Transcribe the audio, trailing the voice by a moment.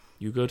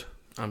You good?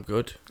 I'm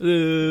good.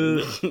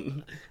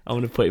 I'm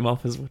going to put him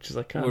off as much as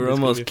I can. We're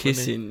almost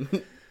kissing.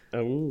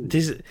 Oh.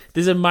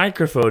 There's a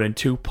microphone and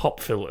 2 pop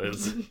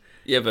filters.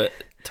 Yeah, but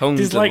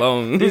tongues are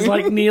long. There's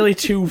like nearly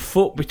 2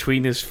 foot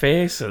between his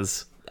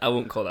faces. I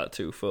won't call that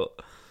 2 foot.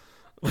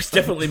 It's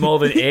definitely more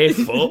than 8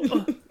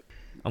 foot.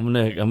 I'm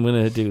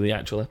gonna do the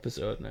actual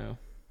episode now.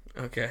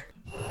 Okay.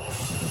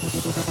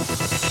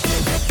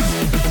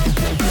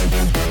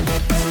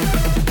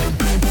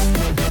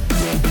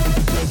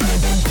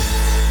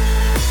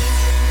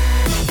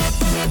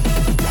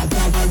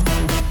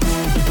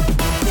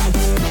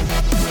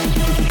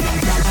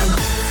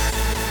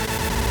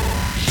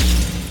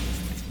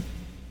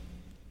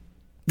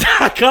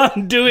 I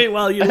can't do it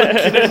while you're looking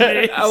at me.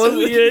 It's I was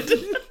weird.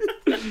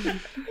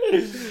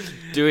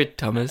 Do it,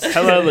 Thomas.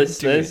 Hello,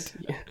 listeners.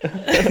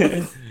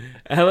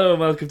 Hello and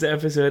welcome to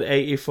episode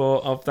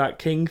 84 of That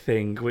King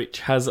Thing, which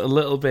has a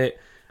little bit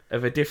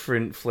of a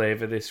different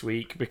flavour this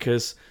week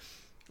because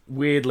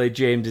weirdly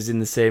James is in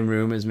the same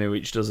room as me,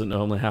 which doesn't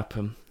normally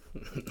happen.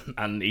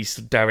 And he's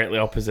directly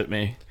opposite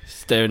me.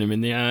 Staring him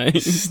in the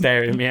eyes.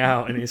 Staring me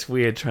out, and it's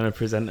weird trying to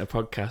present a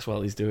podcast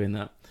while he's doing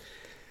that.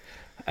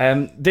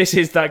 This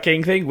is That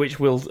King Thing, which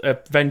will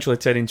eventually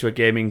turn into a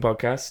gaming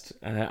podcast.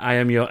 I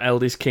am your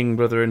eldest king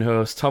brother and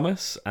host,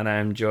 Thomas, and I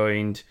am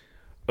joined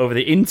over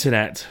the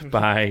internet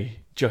by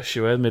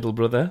Joshua, middle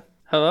brother,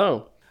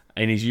 Hello.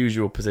 in his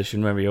usual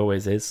position where he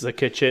always is. The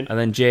kitchen. And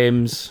then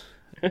James,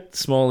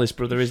 smallest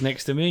brother, is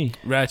next to me.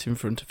 Right in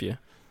front of you.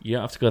 You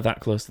don't have to go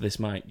that close to this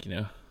mic, you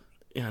know.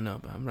 Yeah, I know,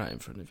 but I'm right in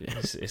front of you.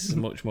 It's a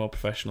much more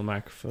professional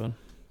microphone.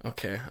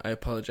 Okay, I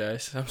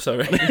apologise. I'm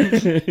sorry.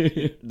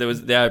 There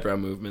was the eyebrow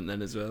movement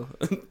then as well.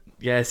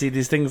 Yeah, see,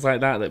 there's things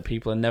like that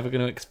people are never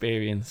going to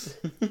experience.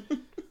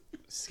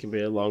 This can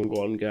be a long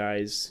one,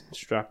 guys.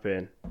 Strap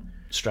in.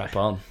 Strap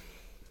on.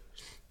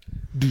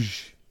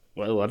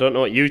 Well, I don't know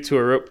what you two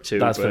are up to.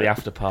 That's for the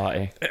after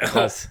party.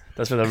 That's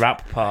for the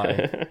rap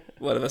party.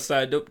 What have I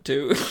signed up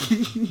to?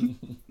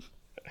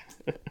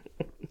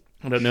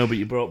 I don't know, but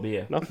you brought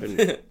beer.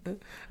 Nothing.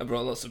 I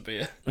brought lots of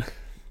beer.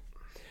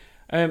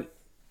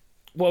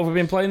 What have we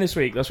been playing this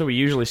week? That's where we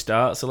usually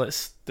start, so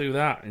let's do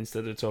that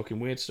instead of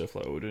talking weird stuff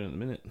like what we're doing at the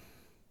minute.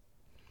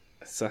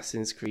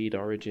 Assassin's Creed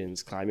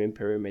Origins, climbing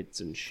pyramids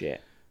and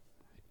shit.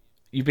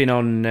 You've been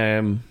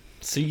on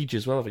Siege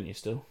as well, haven't you,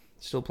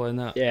 Still playing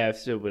that? Yeah, I've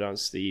still been on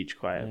Siege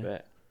quite a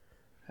bit.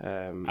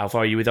 How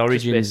far are you with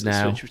Origins just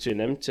now? switch between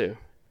them two.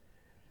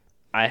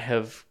 I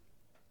have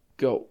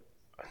got...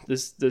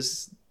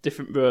 There's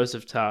different rows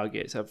of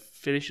targets. I've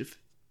finished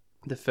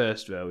the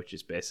first row, which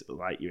is basically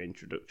like your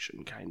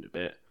introduction kind of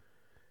bit.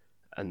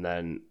 And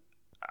then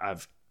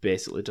I've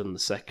basically done the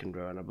second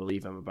row, and I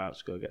believe I'm about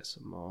to go get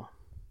some more.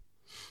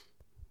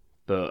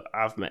 But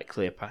I've met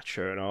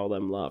Cleopatra and all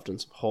them lot. I've done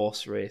some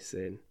horse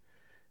racing,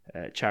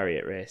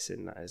 chariot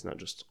racing, that is, not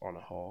just on a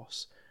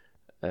horse.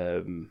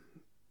 There's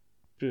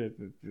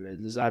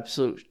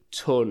absolute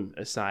ton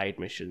of side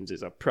missions.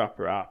 It's a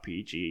proper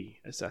RPG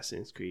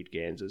Assassin's Creed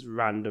games. There's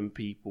random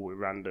people with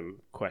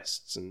random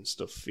quests and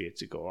stuff for you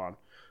to go on.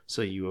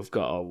 So you have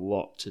got a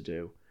lot to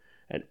do.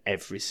 And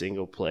every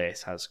single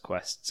place has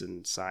quests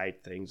and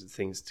side things and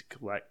things to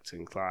collect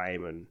and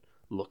climb and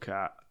look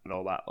at and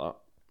all that lot.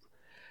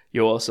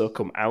 You also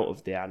come out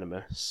of the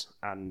Animus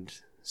and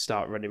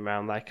start running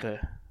around like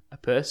a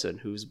person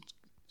who's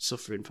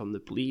suffering from the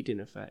bleeding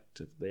effect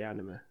of the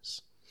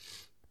Animus.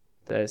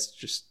 There's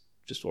just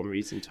one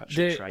reason to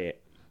actually try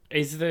it.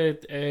 Is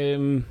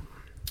the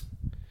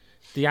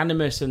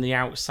Animus and the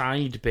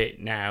outside bit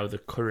now the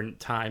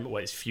current time?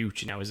 Well, it's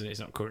future now, isn't it? It's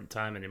not current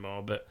time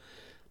anymore, but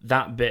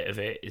that bit of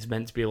it is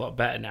meant to be a lot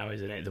better now,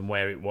 isn't it, than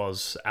where it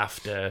was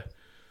after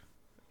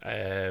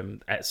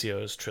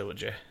Ezio's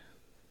trilogy?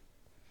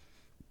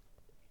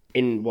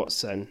 In what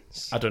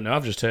sense? I don't know.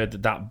 I've just heard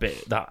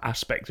that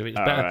aspect of it is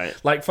better. Right.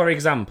 Like, for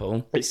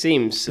example, It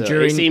seems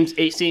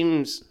it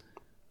seems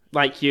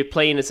like you're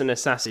playing as an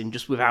assassin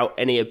just without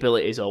any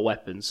abilities or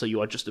weapons, so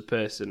you are just a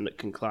person that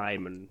can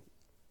climb and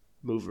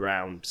move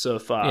around so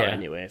far, Yeah.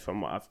 anyway,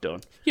 from what I've done.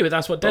 Yeah, but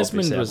that's what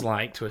Desmond Obviously, was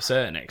like to a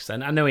certain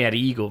extent. I know he had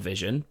eagle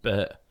vision,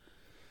 but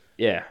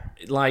Yeah.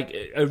 like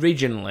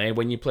originally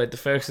when you played the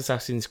first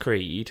Assassin's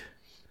Creed,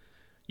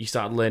 you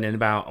started learning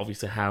about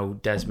obviously how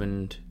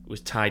Desmond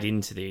was tied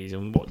into these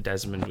and what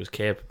Desmond was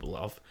capable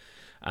of,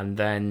 and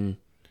then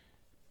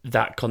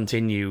that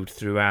continued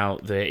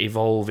throughout the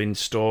evolving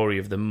story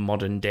of the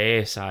modern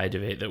day side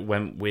of it that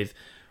went with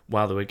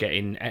while they were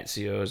getting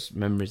Ezio's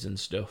memories and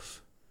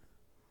stuff.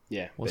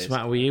 Yeah. What's the basically.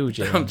 matter with you,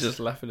 James? I'm just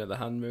laughing at the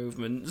hand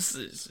movements.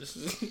 It's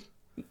just...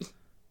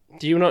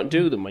 Do you not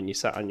do them when you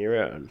sat on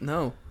your own?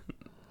 No.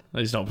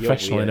 He's not You're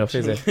professional weird. enough,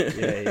 is he?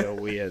 Yeah, you're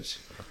weird.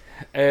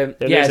 The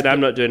The reason I'm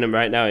not doing them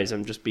right now is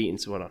I'm just beating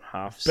someone on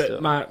half. But still.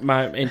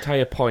 my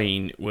entire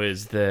point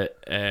was that,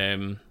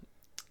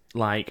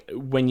 like,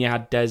 when you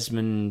had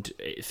Desmond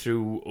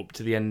through up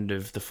to the end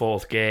of the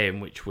fourth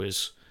game, which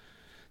was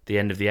the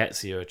end of the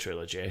Ezio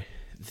trilogy,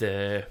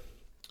 the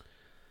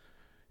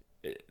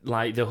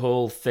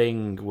whole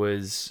thing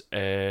was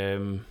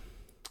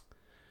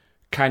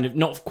kind of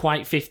not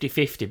quite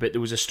 50-50, but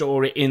there was a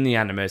story in the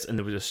Animus and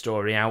there was a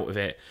story out of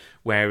it.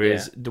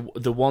 Whereas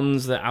the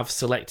ones that I've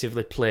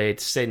selectively played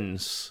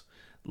since,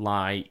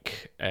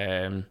 like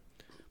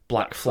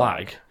Black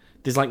Flag,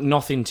 there's like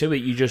nothing to it.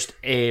 You just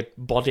a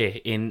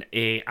body in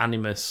a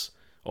Animus.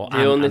 Or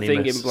the only Animus,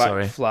 thing in Black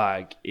sorry.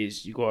 Flag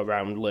is you go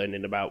around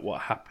learning about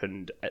what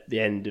happened at the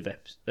end of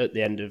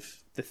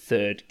the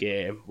third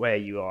game, where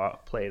you are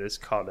playing as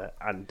Connor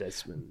and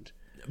Desmond.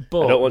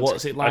 But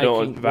what's it like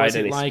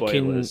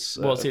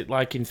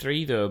in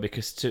 3 though?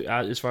 Because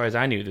as far as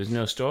I knew, there's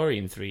no story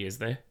in 3, is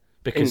there? In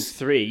Because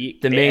 3,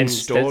 the it main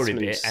ends story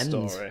Desmond's bit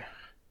ends. story.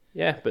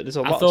 Yeah, but there's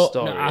a lot of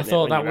story. I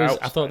thought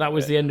that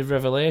was the end of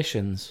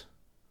Revelations.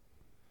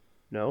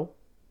 No.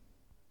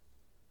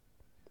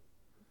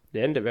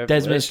 The end of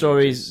Revelations. Desmond's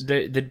stories,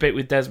 the bit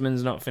with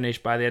Desmond's not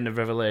finished by the end of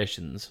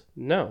Revelations.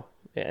 No,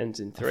 it ends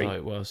in 3. I thought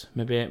it was.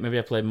 Maybe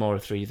I played more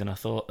of 3 than I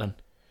thought. Then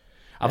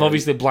I've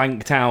obviously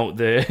blanked out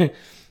the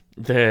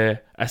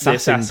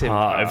assassin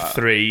part of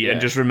 3 and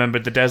just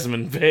remembered the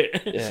Desmond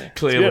bit. Yeah.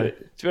 Clearly,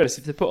 to be honest,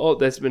 if they put all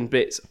Desmond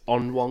bits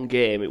on one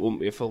game, it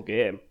wouldn't be a full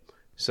game.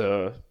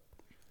 So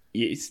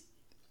it's.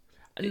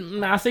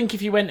 I think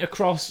if you went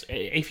across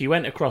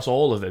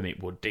all of them,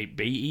 it would be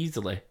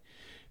easily.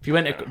 If you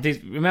went,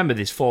 remember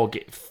there's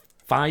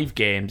 5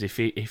 games if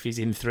he's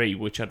in 3,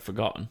 which I'd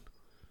forgotten.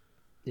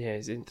 Yeah,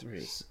 he's in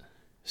 3.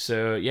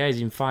 So yeah, he's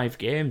in 5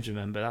 games.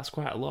 Remember, that's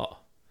quite a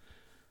lot.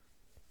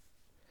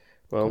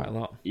 Well, Quite a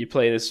lot. you're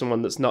playing as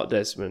someone that's not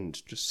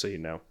Desmond, just so you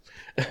know.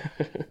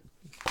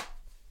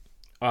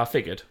 I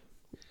figured.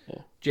 Yeah.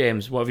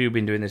 James, what have you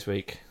been doing this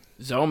week?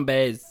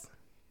 Zombies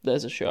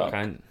There's a shot.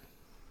 Kind.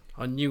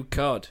 on new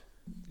COD.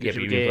 Yeah,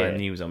 but you've been playing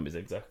new zombies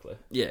exactly.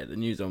 Yeah, the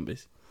new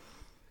zombies.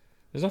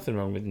 There's nothing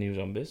wrong with new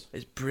zombies.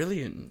 It's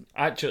brilliant.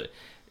 Actually,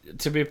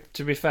 to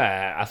be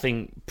fair, I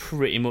think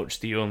pretty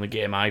much the only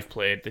game I've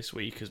played this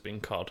week has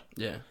been COD.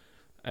 Yeah.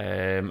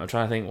 I'm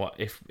trying to think what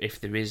if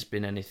there has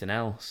been anything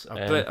else.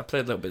 I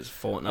played little bits of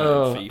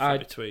Fortnite and FIFA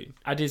between.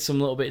 I did some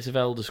little bits of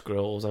Elder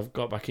Scrolls. I've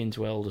got back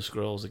into Elder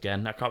Scrolls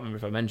again. I can't remember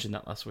if I mentioned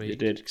that last week. You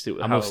did, because it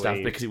was I Halloween. must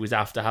have, because it was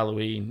after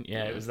Halloween.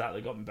 Yeah, it was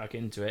that got me back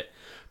into it.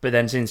 But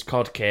then since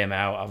COD came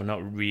out, I've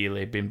not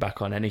really been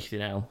back on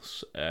anything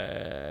else.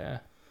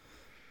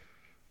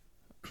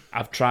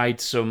 I've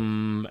tried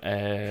some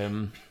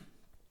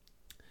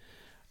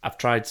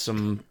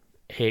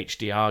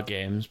HDR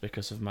games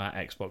because of my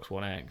Xbox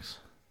One X,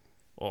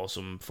 or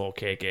some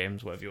 4K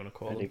games, whatever you want to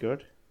call Any them.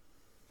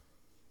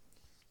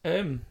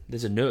 good?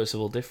 There's a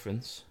noticeable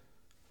difference.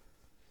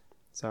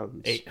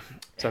 Sounds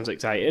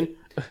exciting.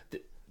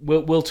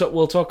 We'll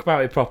talk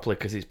about it properly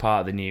because it's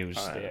part of the news,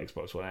 All right. the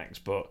Xbox One X,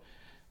 but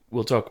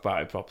we'll talk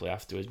about it properly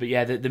afterwards. But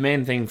yeah, the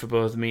main thing for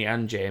both me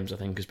and James, I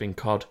think, has been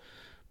COD,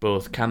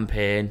 both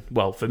campaign.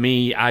 Well, for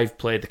me, I've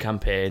played the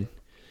campaign.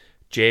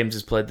 James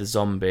has played the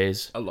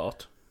zombies. A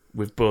lot.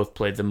 We've both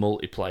played the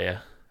multiplayer.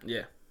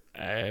 Yeah.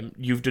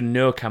 You've done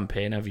no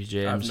campaign, have you,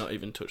 James? I've not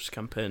even touched the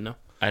campaign now.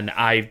 And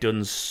I've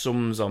done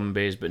some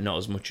zombies, but not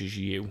as much as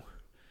you.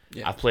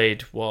 Yeah. I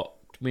played, what?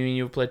 We mean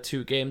you've played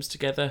 2 games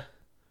together?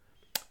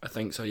 I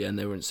think so, yeah, and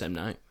they were in the same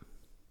night.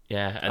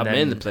 Yeah. And I've then,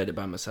 mainly played it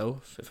by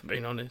myself, if I'm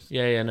being honest.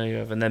 Yeah, no, you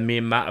have. And then me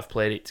and Matt have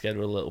played it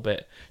together a little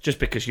bit. Just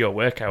because your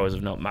work hours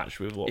have not matched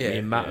with what me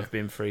and Matt have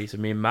been free. So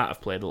me and Matt have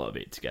played a lot of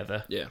it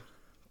together. Yeah.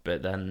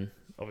 But then,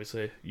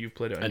 obviously, you've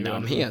played it on And your now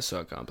own. I'm here,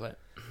 so I can't play it.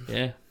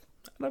 Yeah.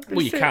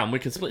 Well, you can. We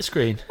can split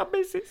screen. I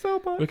miss it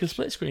so much. We can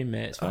split screen,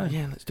 mate. It's Oh, fine.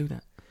 yeah, let's do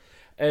that.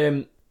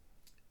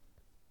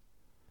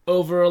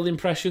 Overall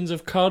impressions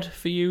of COD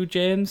for you,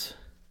 James?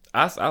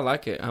 I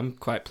like it. I'm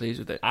quite pleased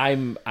with it.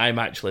 I'm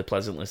actually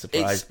pleasantly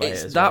surprised by it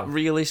It's as that well.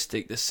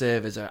 realistic. The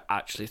servers are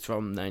actually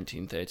from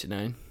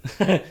 1939.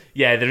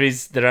 Yeah,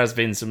 there has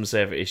been some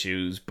server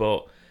issues,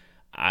 but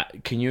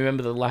can you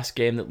remember the last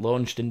game that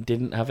launched and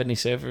didn't have any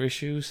server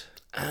issues?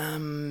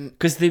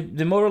 Because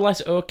they're more or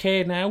less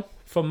okay now,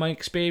 from my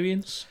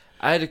experience.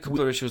 I had a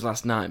couple of issues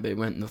last night, but it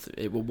went nothing.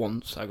 It was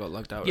once I got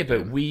logged out. Yeah,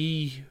 but again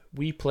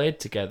we played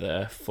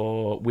together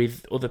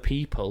with other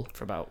people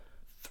for about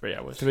 3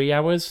 hours. 3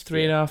 hours,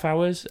 3.5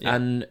 hours, Yeah.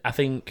 and I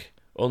think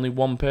only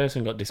one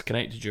person got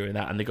disconnected during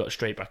that, and they got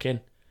straight back in.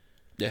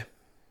 Yeah.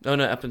 Oh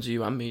no, it happened to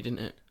you and me, didn't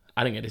it?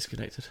 I didn't get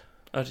disconnected.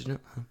 Oh, did you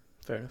not? Oh,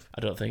 fair enough.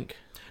 I don't think.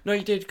 No,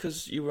 you did,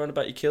 because you were on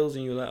about your kills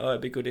and you were like, oh,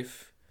 it'd be good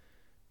if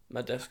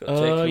my desk got Oh,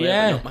 taken away,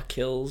 yeah. but not my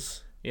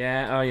kills.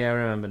 Yeah, I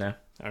remember now.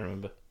 I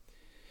remember.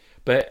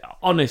 But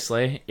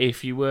honestly,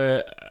 if you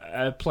were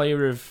a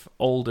player of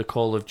older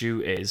Call of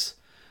Duties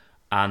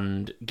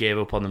and gave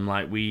up on them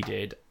like we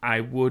did,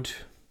 I would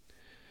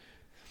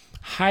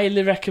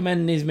highly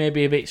recommend is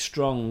maybe a bit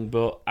strong,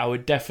 but I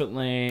would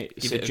definitely Give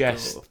it a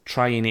suggest go.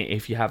 trying it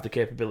if you have the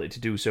capability to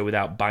do so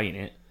without buying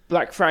it.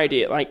 Black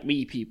Friday, like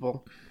me,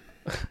 people.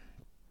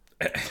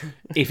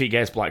 If it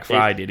gets Black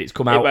Friday, it's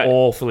come out might-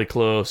 awfully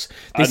close.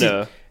 I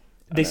know.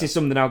 This is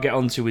something I'll get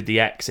onto with the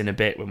X in a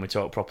bit when we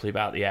talk properly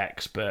about the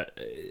X, but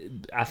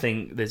I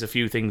think there's a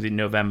few things in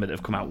November that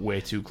have come out way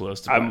too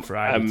close to Black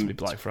Friday to be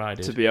Black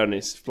Friday. To be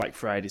honest, Black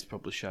Friday's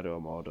probably Shadow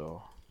of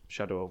Mordor.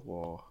 Shadow of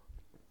War.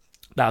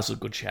 That's a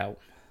good shout.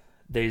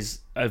 there's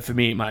for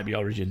me it might be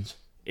Origins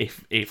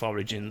if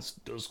Origins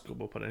does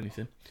come up on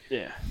anything.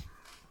 Yeah.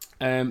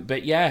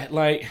 But yeah,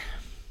 like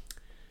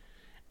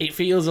it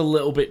feels a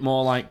little bit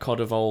more like COD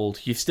of old.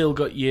 You've still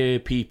got your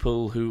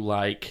people who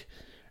like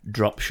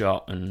drop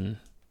shot and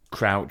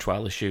crouch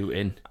while they're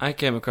shooting. I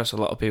came across a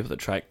lot of people that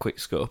tried quick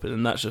scope,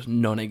 and that's just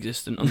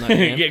non-existent on that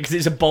game. Yeah, because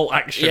it's a bolt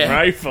action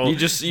rifle. You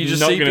just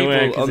Not see gonna people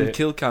work, on is it?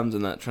 kill cams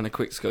and that trying to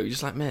quick scope. You're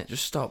just like, mate,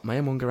 just stop. My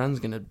M1 Garand's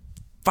gonna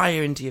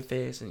fire into your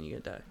face and you're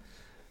gonna die.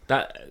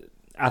 That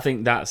I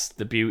think that's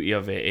the beauty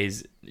of it.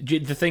 Is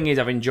the thing is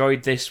I've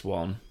enjoyed this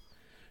one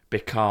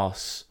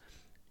because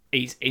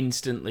it's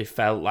instantly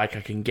felt like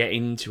I can get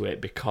into it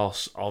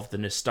because of the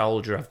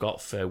nostalgia I've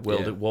got for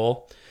World at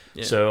War.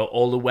 Yeah. So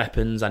all the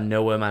weapons, I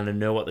know them and I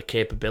know what the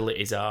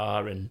capabilities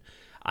are and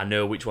I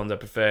know which ones I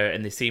prefer,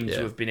 and they seem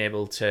to have been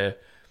able to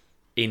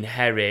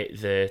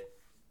inherit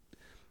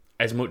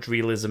as much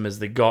realism as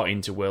they got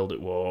into World at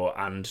War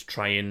and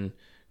try and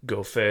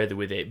go further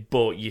with it,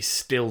 but you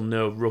still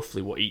know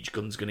roughly what each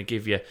gun's going to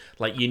give you.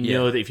 Like, you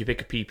know that if you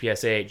pick a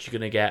PPSH, you're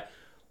going to get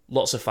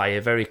lots of fire,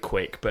 very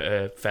quick, but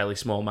a fairly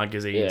small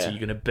magazine, so you're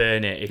going to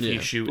burn it if you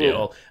shoot it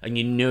all, and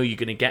you know you're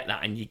going to get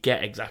that, and you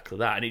get exactly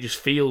that, and it just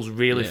feels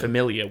really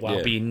familiar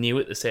while being new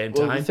at the same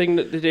time. The thing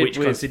that they did which,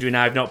 considering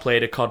I've not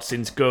played a COD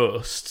since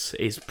Ghosts,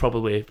 is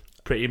probably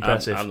pretty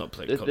impressive. I've not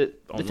played COD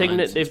the thing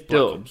that they've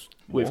done Ops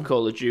with 1.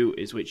 Call of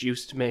Duties, which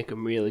used to make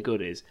them really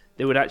good, is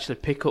they would actually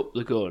pick up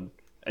the gun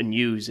and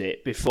use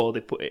it before they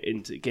put it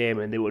into the game,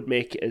 and they would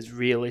make it as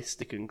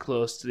realistic and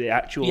close to the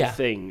actual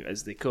thing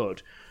as they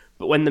could.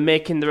 But when they're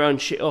making their own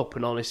shit up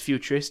and all this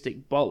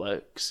futuristic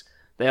bollocks,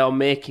 they are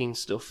making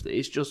stuff that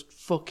is just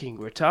fucking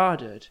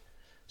retarded.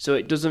 So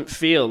it doesn't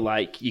feel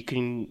like you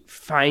can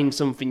find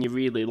something you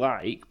really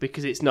like,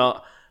 because it's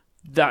not,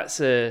 that's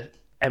a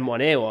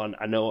M1A1,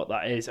 I know what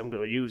that is, I'm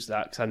going to use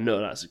that because I know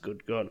that's a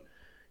good gun.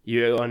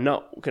 You are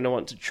not going to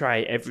want to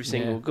try every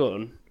single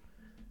gun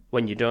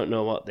when you don't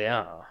know what they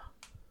are.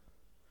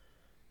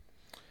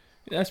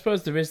 I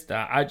suppose there is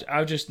that.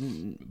 I just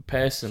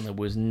personally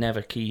was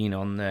never keen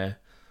on the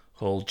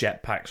whole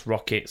jetpacks,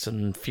 rockets,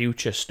 and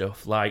future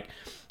stuff. Like,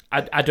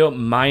 I don't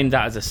mind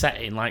that as a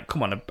setting. Like,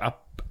 come on, I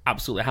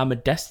absolutely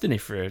hammered Destiny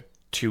for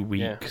 2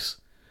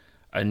 weeks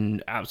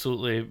and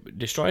absolutely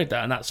destroyed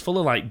that. And that's full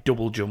of like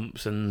double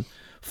jumps and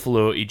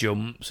floaty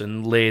jumps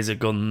and laser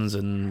guns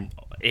and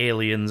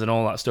aliens and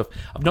all that stuff.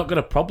 I've not got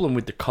a problem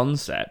with the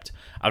concept.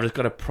 I've just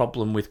got a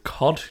problem with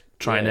COD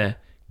trying to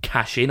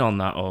cash in on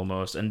that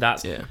almost. And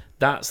that's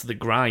the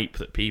gripe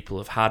that people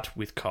have had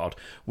with COD,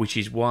 which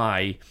is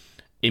why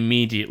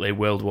immediately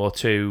World War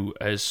II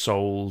has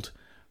sold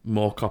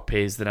more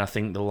copies than I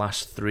think the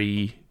last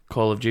 3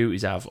 Call of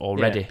Duties have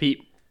already.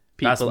 People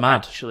that's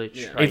mad. Actually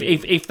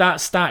If that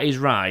stat is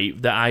right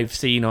that I've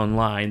seen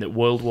online, that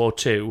World War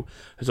II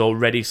has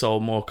already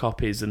sold more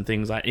copies than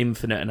things like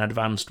Infinite and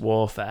Advanced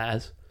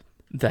Warfare,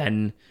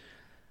 then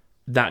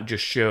that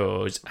just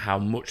shows how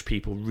much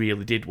people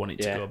really did want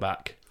it to go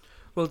back.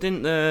 Well,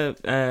 didn't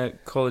the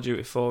Call of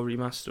Duty 4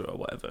 remaster or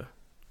whatever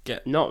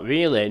get... Not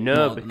really,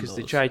 no, More than because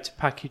they those. tried to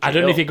package it I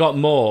don't know up. if it got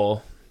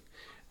more.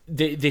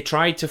 They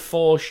tried to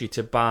force you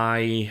to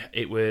buy.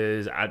 It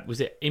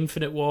was it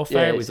Infinite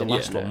Warfare? Yeah, It was the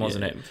last one,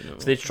 wasn't it?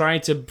 Infinite So they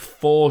tried to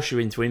force you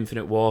into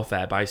Infinite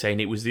Warfare by saying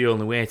it was the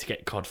only way to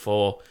get COD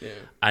 4. Yeah.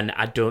 And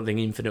I don't think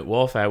Infinite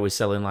Warfare was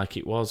selling like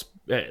it was,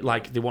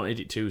 like they wanted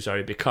it to.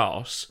 Sorry,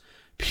 because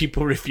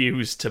people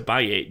refused to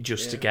buy it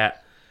just to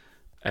get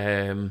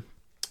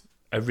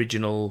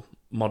original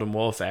Modern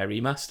Warfare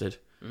remastered.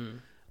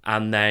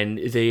 And then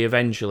they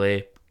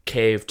eventually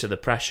caved to the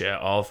pressure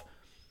of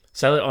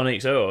sell it on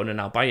its own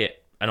and I'll buy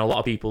it. And a lot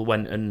of people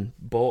went and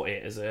bought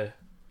it as a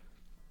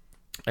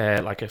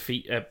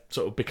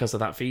sort of because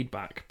of that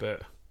feedback.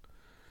 But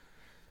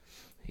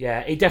yeah,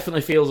 it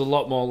definitely feels a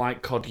lot more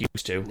like COD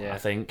used to. I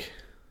think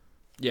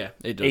Yeah,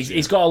 it does.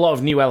 it's got a lot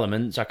of new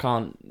elements. I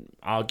can't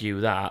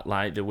argue that,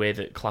 like the way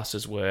that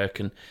classes work,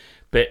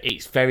 but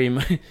it's very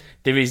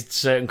there is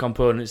certain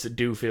components that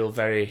do feel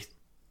very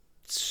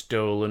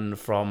stolen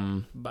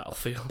from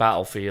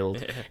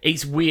Battlefield. Yeah.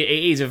 It's weird.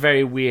 It is a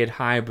very weird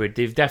hybrid.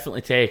 They've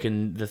definitely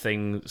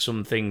taken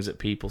some things that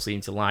people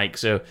seem to like.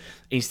 So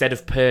instead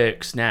of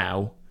perks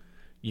now,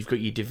 you've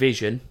got your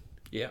division,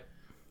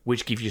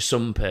 which gives you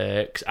some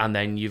perks, and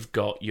then you've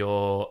got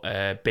your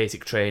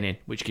basic training,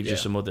 which gives you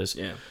some others.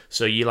 Yeah.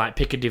 So you like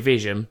pick a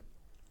division,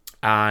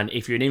 and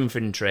if you're an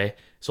infantry,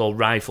 it's all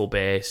rifle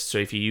based. So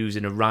if you're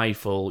using a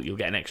rifle, you'll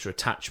get an extra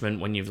attachment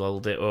when you've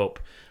leveled it up.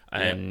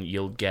 And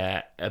you'll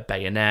get a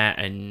bayonet,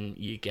 and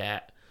you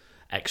get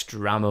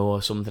extra ammo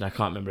or something. I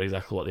can't remember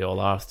exactly what they all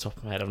are off the top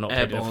of my head. I've not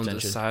paid enough Airborne,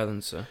 attention.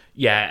 silencer.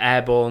 Yeah,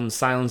 airborne,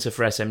 silencer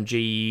for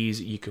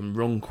SMGs. You can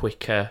run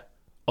quicker.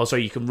 Also,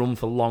 you can run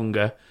for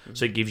longer.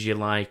 So it gives you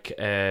like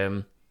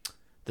the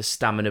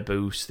stamina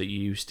boost that you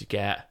used to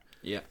get.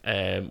 Yeah.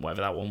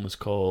 Whatever that one was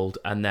called.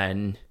 And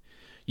then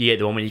you get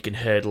the one where you can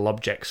hurdle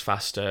objects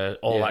faster,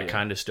 all that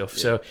kind of stuff.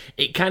 Yeah. So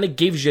it kind of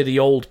gives you the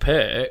old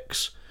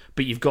perks,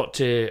 but you've got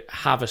to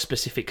have a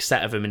specific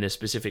set of them in a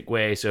specific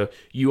way. So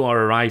you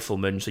are a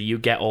rifleman, so you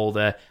get all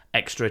the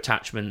extra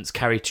attachments,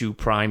 carry 2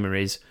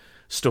 primaries,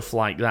 stuff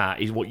like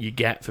that is what you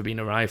get for being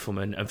a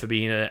rifleman. And for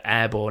being an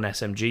airborne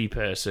SMG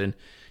person,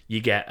 you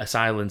get a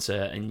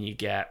silencer and you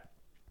get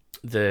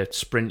the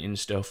sprinting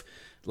stuff.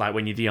 Like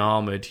when you're the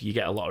armoured, you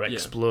get a lot of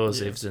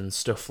explosives and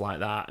stuff like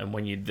that. And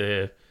when you're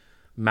the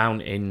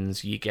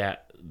mountains, you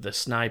get the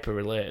sniper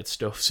related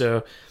stuff.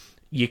 So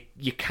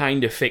you're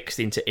kind of fixed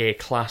into a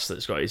class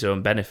that's got its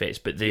own benefits,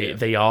 but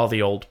they are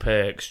the old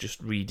perks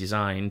just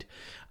redesigned.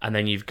 And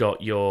then you've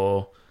got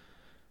your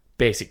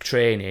basic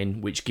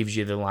training, which gives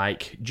you the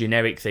like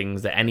generic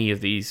things that any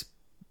of these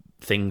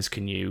things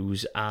can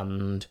use,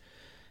 and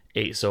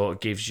it sort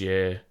of gives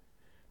you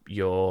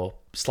your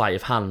sleight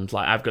of hand.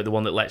 Like I've got the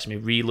one that lets me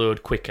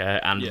reload quicker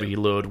and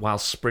reload while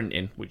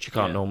sprinting, which you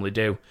can't normally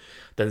do.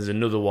 Then there's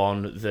another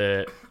one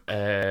that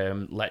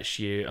lets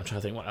you, I'm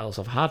trying to think what else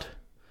I've had.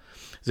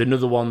 There's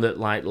another one that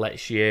like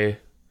lets you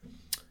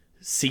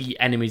see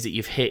enemies that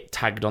you've hit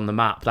tagged on the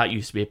map. That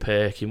used to be a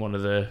perk in one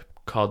of the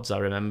CODs, I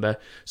remember.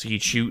 So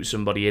you'd shoot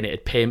somebody and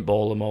it'd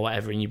paintball them or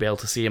whatever, and you'd be able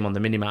to see them on the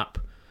minimap.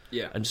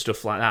 Yeah. And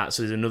stuff like that.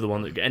 So there's another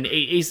one that, and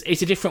it's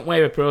a different way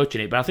of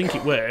approaching it, but I think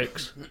it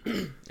works.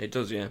 It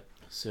does, yeah.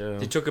 So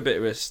they took a bit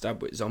of a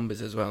stab with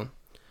zombies as well.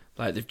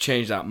 Like they've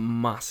changed that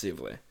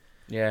massively.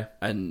 Yeah.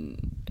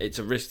 And it's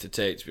a risk to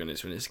take, to be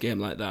honest, when it's a game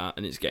like that,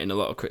 and it's getting a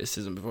lot of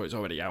criticism before it's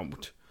already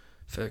out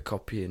for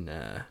copying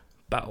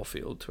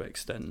Battlefield to an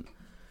extent.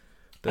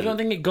 But I don't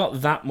think it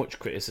got that much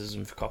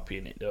criticism for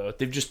copying it, though.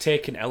 They've just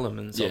taken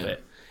elements of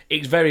it.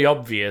 It's very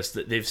obvious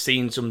that they've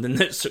seen something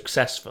that's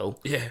successful.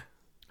 Yeah.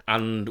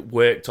 And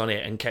worked on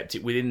it and kept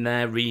it within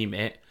their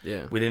remit,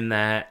 within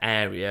their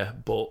area,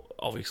 but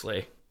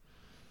obviously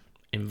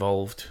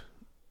involved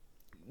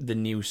the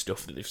new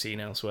stuff that they've seen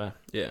elsewhere.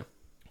 Yeah.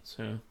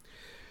 So,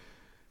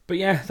 but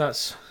yeah,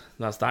 that's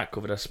that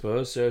covered, I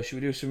suppose. So, should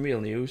we do some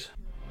real news?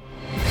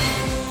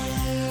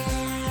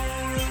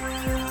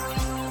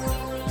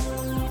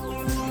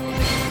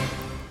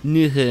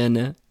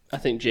 I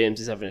think James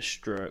is having a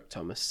stroke.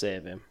 Thomas,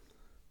 save him.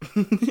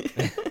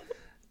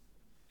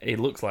 It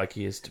looks like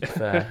he is, to be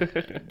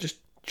fair. Just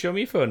show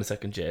me your phone a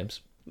second, James.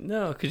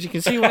 No, because you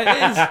can see what it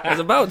is. I was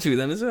about to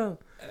then as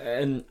well.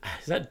 And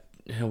is that...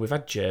 We've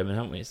had German,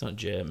 haven't we? It's not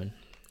German.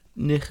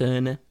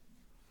 It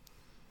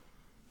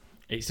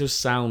does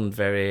sound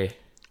very...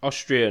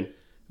 Austrian.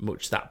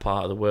 Much that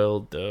part of the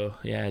world, though.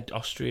 Yeah,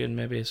 Austrian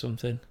maybe or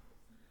something.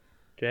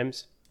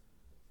 James?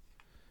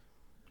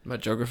 My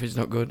geography's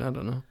not good, I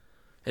don't know.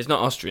 It's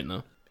not Austrian,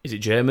 though. Is it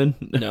German?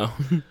 No.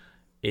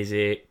 Is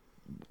it...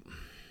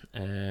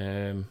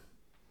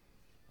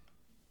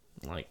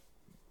 like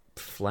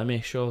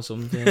Flemish or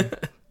something?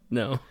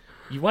 No.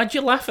 Why'd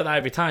you laugh at that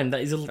every time?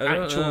 That is an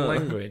actual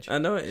language. I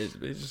know it is,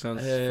 but it just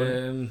sounds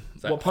funny.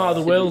 What part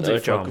of the world is it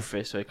from?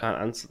 Geography, so I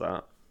can't answer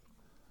that.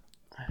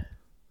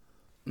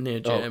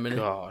 Near Germany.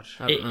 Oh,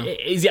 God.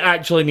 Is it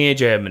actually near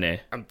Germany?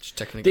 I'm just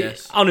taking a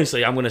guess.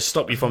 Honestly, I'm going to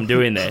stop you from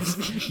doing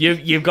this.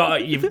 You've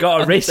got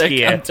a risk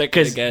here. I'm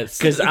taking a guess.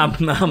 Because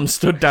I'm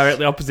stood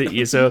directly opposite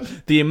you, so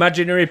the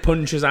imaginary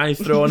punches I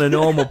throw on a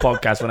normal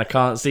podcast when I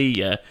can't see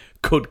you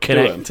could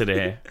connect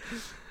today.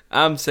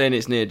 I'm saying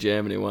it's near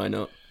Germany, why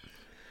not?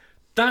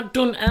 That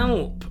doesn't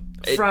help.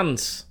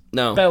 France.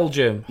 No.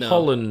 Belgium. No.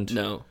 Holland.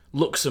 No.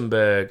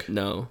 Luxembourg.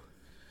 No.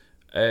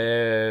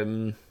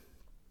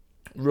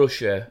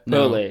 Russia.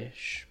 No.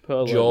 Polish.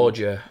 Poland.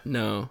 Georgia.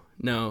 No.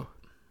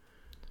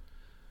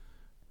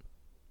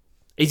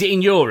 Is it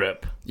in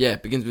Europe? Yeah,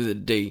 it begins with a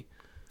D.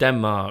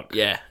 Denmark.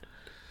 Yeah.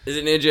 Is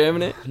it near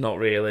Germany? Not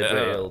really, but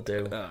it'll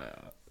do.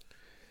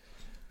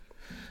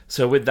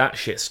 So with that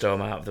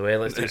shitstorm out of the way,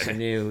 let's do some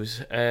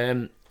news.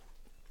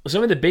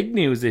 Some of the big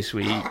news this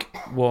week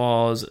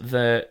was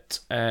that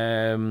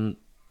BlizzCon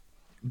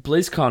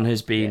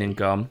has been and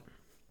gone,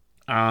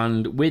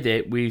 and with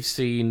it we've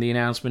seen the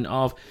announcement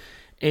of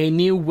a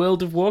new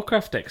World of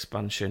Warcraft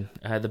expansion,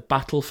 the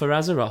Battle for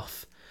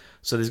Azeroth.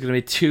 So there's going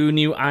to be 2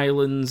 new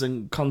islands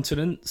and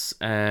continents.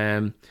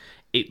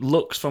 It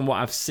looks, from what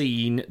I've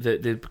seen,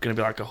 that there's going to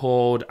be like a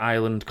Horde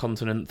island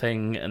continent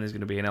thing, and there's going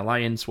to be an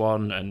Alliance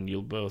one, and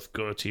you'll both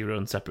go to your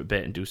own separate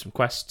bit and do some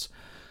quests,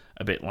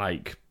 a bit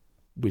like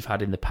we've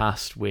had in the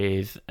past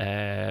with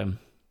I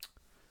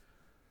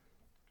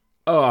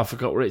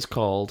forgot what it's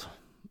called,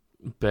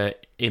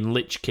 but in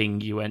Lich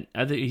King you went,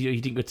 I think you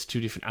didn't go to 2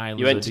 different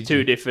islands. You went to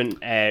 2 different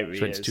areas.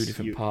 You went to 2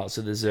 different parts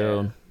of the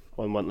zone.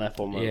 One went left,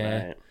 one went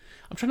right.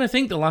 I'm trying to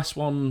think the last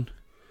one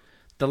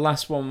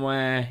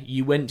where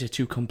you went to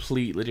 2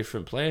 completely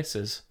different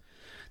places.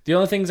 The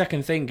only things I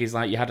can think is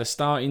like you had a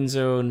starting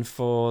zone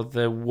for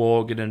the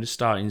Worgen and a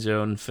starting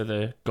zone for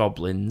the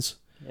Goblins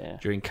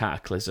during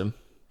Cataclysm.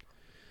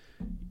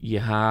 You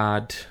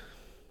had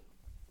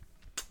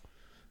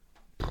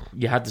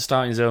the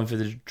starting zone for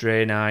the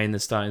Draenei and the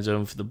starting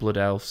zone for the Blood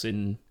Elves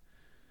in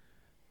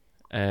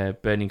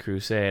Burning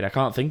Crusade. I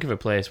can't think of a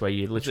place where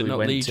you literally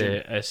went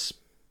Legion? to a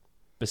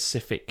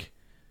specific...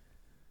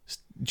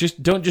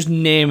 Don't just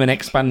name an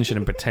expansion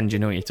and pretend you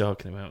know what you're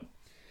talking about.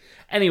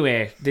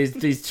 Anyway,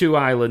 there's 2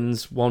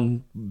 islands.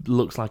 One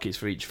looks like it's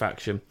for each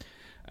faction.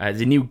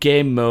 There's a new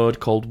game mode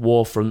called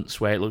Warfronts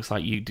where it looks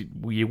like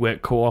you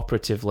work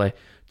cooperatively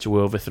to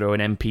overthrow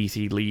an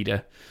NPC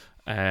leader.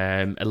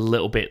 A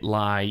little bit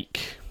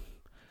like,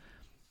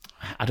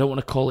 I don't want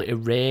to call it a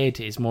raid.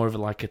 It's more of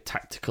like a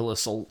tactical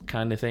assault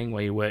kind of thing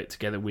where you work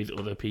together with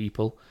other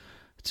people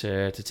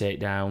to take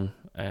down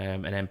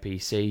an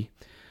NPC.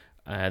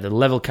 The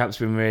level cap's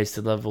been raised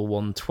to level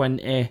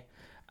 120,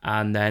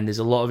 and then there's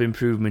a lot of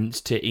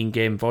improvements to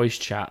in-game voice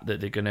chat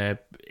that they're going to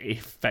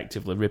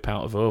effectively rip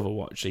out of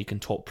Overwatch, so you can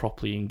talk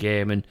properly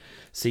in-game and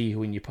see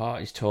who in your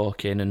party's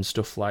talking and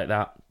stuff like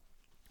that.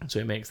 So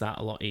it makes that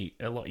a lot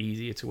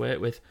easier to work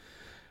with.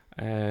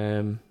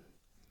 And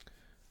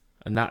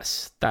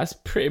that's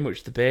pretty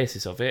much the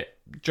basis of it.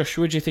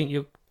 Joshua, do you think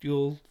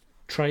you'll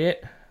try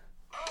it?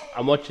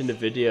 I'm watching the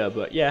video,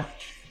 but yeah.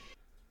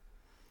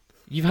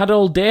 You've had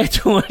all day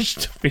to watch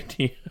the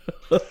video.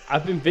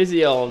 I've been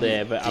busy all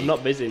day, but I'm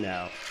not busy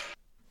now.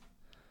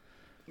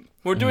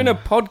 We're doing a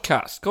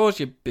podcast. Of course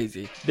you're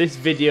busy. This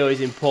video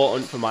is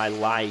important for my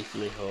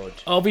livelihood.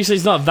 Obviously,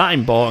 it's not that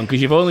important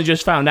because you've only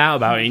just found out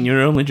about it and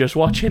you're only just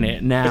watching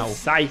it now.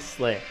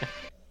 Precisely.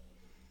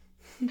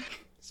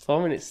 It's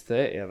 4 minutes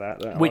 30 of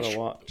that I want to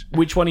watch.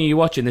 Which one are you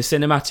watching? The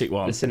cinematic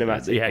one? The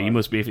cinematic Yeah, one. you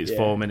must be if it's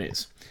 4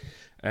 minutes.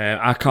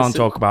 I can't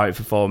talk about it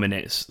for 4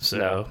 minutes,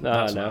 so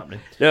that's not happening.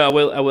 No,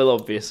 I will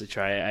obviously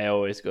try it. I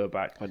always go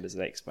back when there's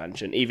an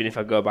expansion, even if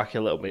I go back a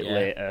little bit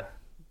later.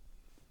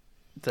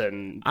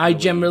 Then I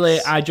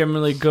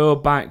generally go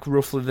back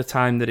roughly the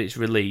time that it's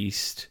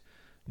released,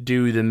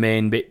 do the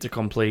main bit to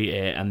complete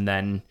it, and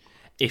then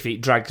if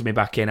it drags me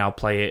back in, I'll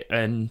play it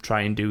and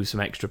try and do some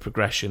extra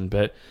progression.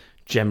 But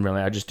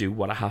generally, I just do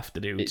what I have to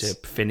do to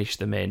finish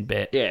the main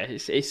bit. Yeah,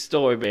 it's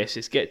story based.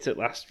 It's get to the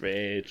last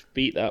raid,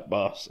 beat that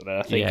boss, and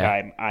I think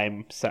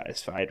I'm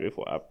satisfied with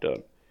what I've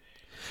done.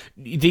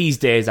 These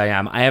days, I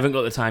am. I haven't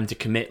got the time to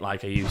commit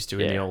like I used to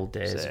in the old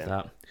days of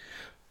that.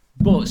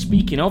 But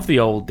speaking of the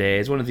old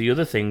days, one of the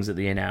other things that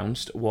they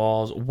announced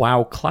was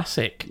WoW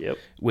Classic,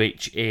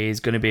 which is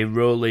going to be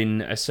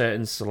rolling a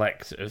certain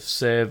select of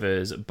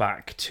servers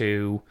back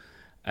to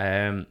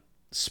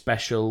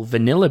special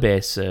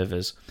vanilla-based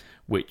servers,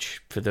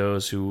 which, for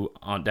those who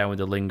aren't down with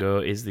the lingo,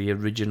 is the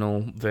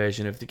original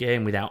version of the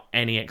game without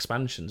any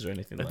expansions or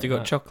anything like that. Have you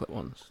got chocolate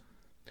ones?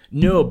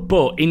 No,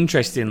 but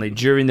interestingly,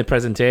 during the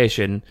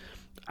presentation,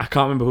 I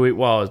can't remember who it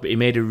was, but he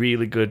made a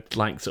really good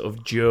sort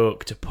of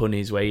joke to pun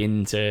his way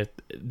into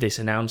this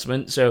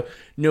announcement. So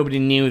nobody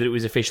knew that it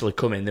was officially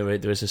coming. There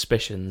were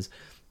suspicions,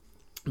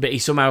 but he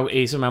somehow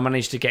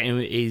managed to get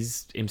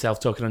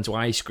himself talking onto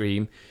ice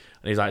cream,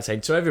 and he's like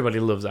saying, "So everybody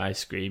loves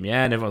ice cream,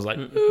 yeah?" And everyone's like,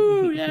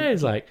 "Ooh, yeah."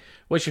 He's like,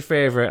 "What's your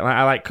favourite?"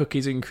 I like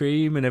cookies and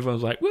cream, and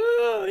everyone's like,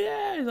 "Woo,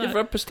 yeah." He's like, You've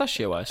had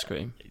pistachio ice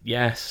cream?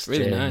 Yes,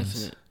 really James. nice,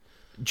 isn't it?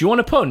 Do you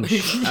want a punch?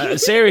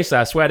 Seriously,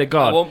 I swear to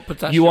God. I want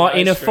pistachio you are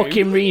in a ice cream.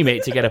 fucking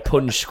remit to get a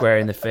punch square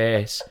in the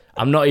face.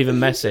 I'm not even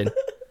messing.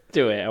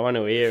 Do it. I want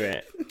to hear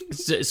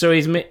it. So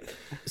he's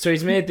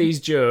made these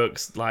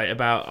jokes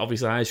about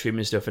obviously ice cream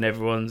and stuff, and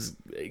everyone's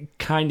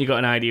kind of got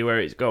an idea where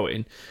it's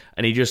going,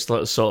 and he just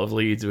sort of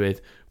leads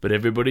with, "But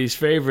everybody's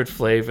favourite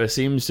flavour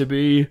seems to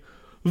be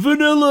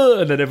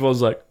vanilla," and then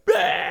everyone's like,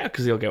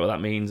 because they'll get what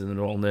that means, and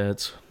they're all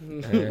nerds.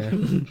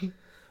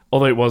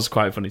 Although it was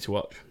quite funny to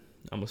watch,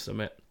 I must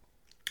admit.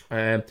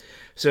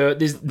 So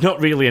there's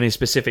not really any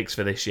specifics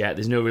for this yet.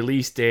 There's no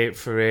release date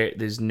for it.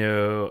 There's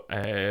no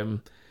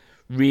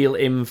real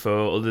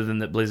info other than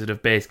that Blizzard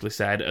have basically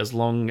said as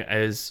long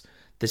as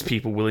there's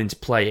people willing to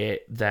play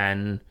it,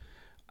 then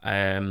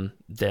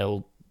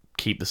they'll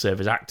keep the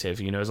servers active.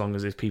 As long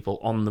as there's people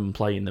on them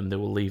playing them, they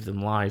will leave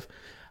them live.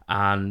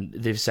 And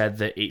they've said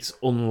that it's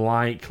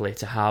unlikely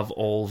to have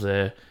all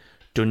the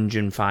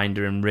Dungeon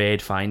Finder and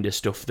Raid Finder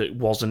stuff that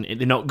wasn't...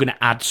 They're not going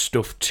to add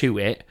stuff to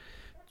it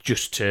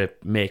just to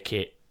make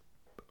it,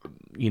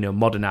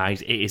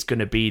 modernized. It is going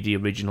to be the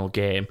original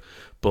game,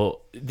 but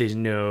there's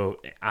no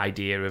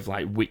idea of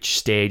which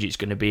stage it's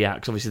going to be at,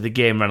 because obviously the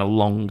game ran a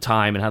long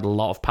time and had a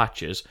lot of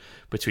patches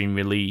between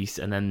release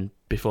and then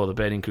before the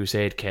Burning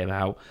Crusade came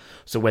out.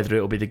 So whether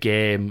it'll be the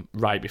game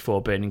right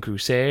before Burning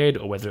Crusade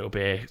or whether it'll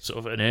be sort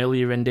of an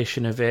earlier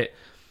rendition of it,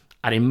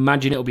 I'd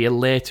imagine it'll be a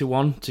later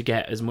one to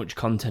get as much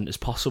content as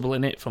possible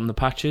in it from the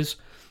patches.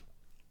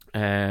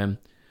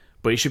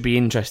 But it should be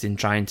interesting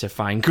trying to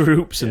find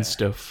groups and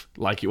stuff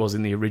like it was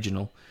in the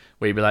original,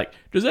 where you'd be like,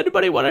 "Does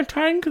anybody want to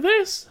tank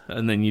this?"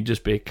 And then you'd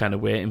just be kind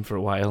of waiting for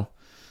a while,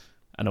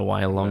 and a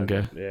while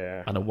longer,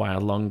 and a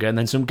while longer. And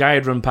then some guy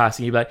would run past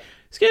and you'd be like,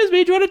 "Excuse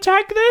me, do you want to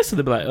tank this?" And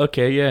they'd be like,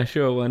 "Okay, yeah,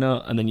 sure, why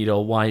not?" And then you'd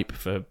all wipe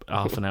for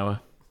half an hour.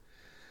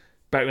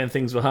 Back when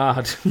things were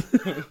hard.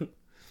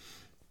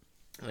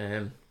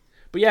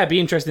 But yeah, it'd be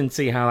interesting to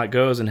see how that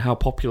goes and how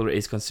popular it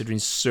is, considering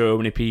so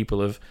many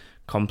people have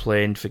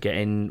complained for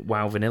getting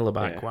WoW Vanilla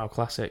back, WoW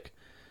Classic.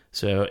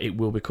 So it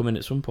will be coming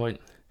at some point.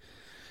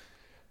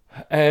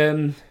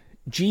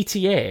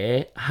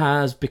 GTA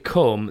has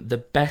become the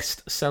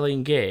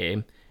best-selling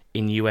game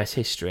in US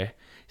history.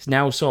 It's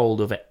now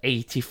sold over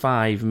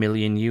 85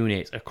 million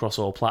units across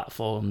all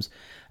platforms,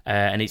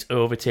 and it's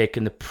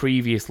overtaken the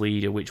previous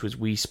leader, which was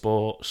Wii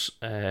Sports,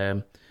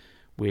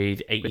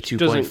 with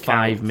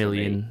 82.5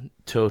 million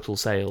total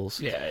sales.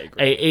 Yeah, I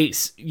agree.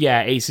 It's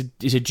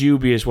a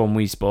dubious one,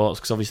 Wii Sports,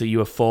 because obviously you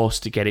were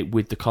forced to get it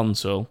with the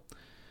console.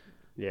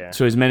 Yeah.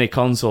 So as many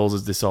consoles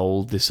as they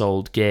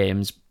sold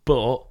games,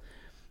 but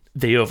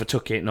they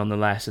overtook it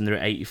nonetheless, and they're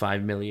at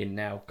 85 million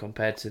now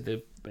compared to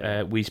the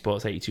Wii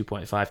Sports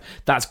 82.5.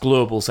 That's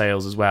global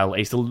sales as well.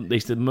 It's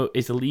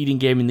the leading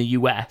game in the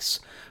US,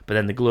 but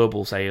then the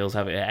global sales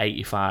have it at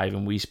 85,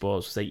 and Wii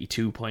Sports was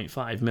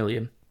 82.5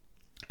 million.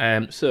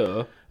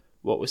 So,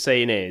 what we're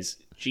saying is,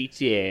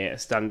 GTA, a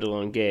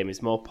standalone game,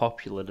 is more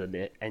popular than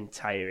the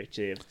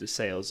entirety of the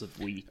sales of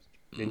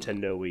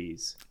Nintendo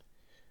Wii's.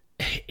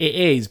 It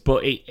is,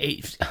 but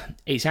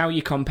it's how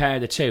you compare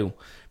the two,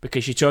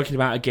 because you're talking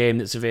about a game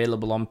that's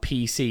available on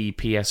PC,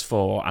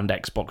 PS4, and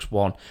Xbox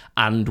One,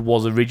 and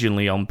was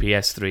originally on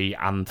PS3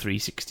 and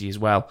 360 as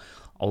well.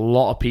 A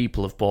lot of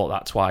people have bought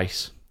that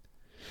twice.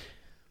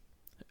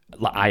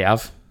 Like I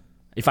have.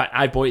 In fact,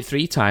 I bought it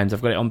 3 times.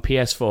 I've got it on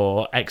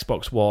PS4,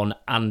 Xbox One,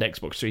 and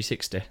Xbox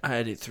 360. I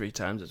had it 3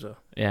 times as well.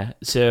 Yeah,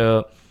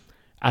 so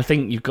I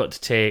think you've got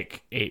to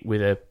take it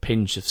with a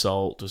pinch of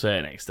salt to a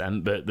certain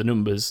extent, but the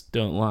numbers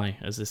don't lie,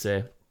 as they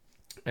say.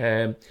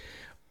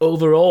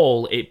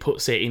 Overall, it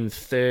puts it in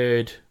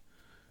 3rd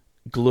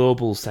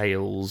global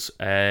sales,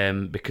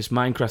 because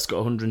Minecraft's got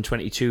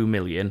 122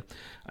 million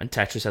and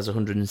Tetris has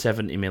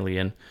 170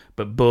 million,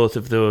 but both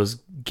of those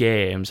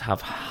games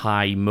have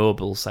high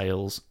mobile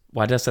sales.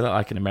 Why did I say that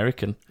like an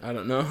American? I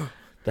don't know.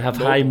 They have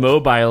high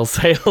mobile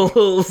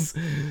sales.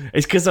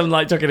 It's because I'm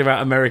like talking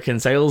about American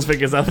sales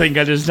figures. I think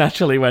I just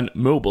naturally went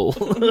mobile.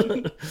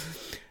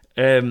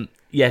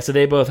 Yeah, so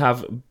they both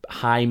have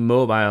high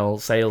mobile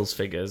sales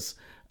figures.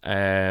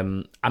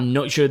 I'm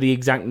not sure the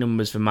exact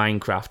numbers for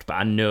Minecraft, but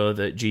I know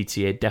that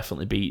GTA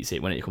definitely beats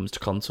it when it comes to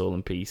console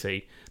and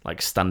PC,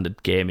 like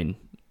standard gaming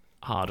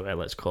hardware,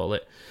 let's call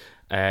it.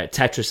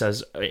 Tetris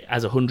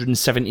has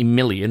 170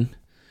 million.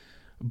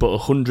 But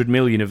 100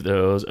 million of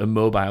those are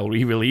mobile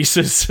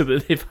re-releases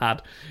that they've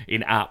had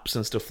in apps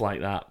and stuff like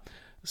that.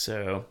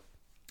 So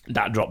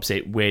that drops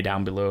it way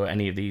down below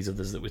any of these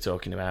others that we're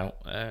talking about.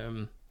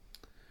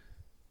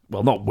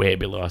 Well, not way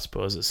below, I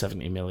suppose, at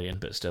 70 million,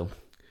 but still.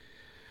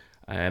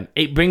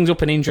 It brings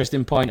up an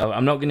interesting point.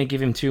 I'm not going to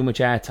give him too much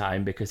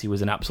airtime because he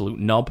was an absolute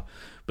knob,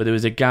 but there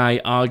was a guy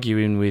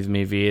arguing with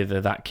me via the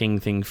That King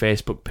Thing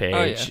Facebook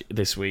page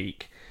this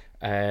week,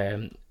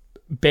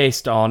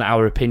 based on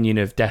our opinion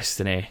of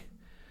Destiny.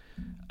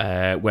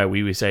 Where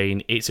we were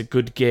saying it's a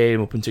good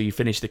game up until you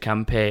finish the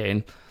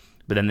campaign,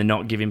 but then they're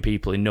not giving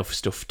people enough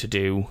stuff to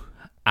do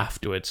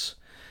afterwards.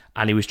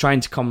 And he was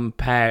trying to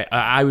compare.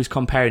 I was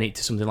comparing it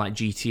to something like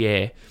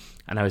GTA,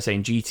 and I was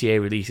saying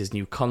GTA releases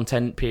new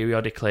content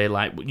periodically,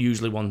 like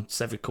usually once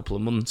every couple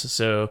of months or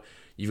so.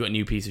 You've got a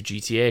new piece of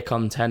GTA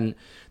content.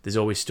 There's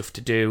always stuff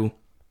to do.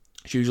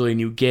 It's usually a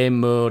new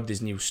game mode.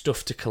 There's new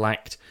stuff to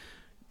collect.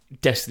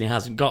 Destiny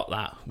hasn't got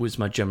that, was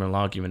my general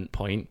argument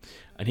point.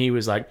 And he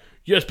was like,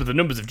 yes, but the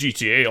numbers of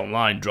GTA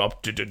Online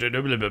dropped.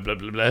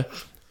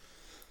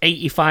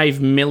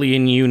 85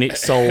 million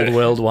units sold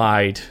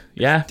worldwide.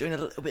 Yeah? Doing a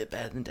little bit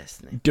better than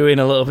Destiny. Doing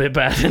a little bit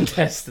better than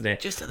Destiny.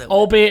 Just a little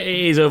Albeit it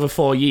is over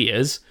 4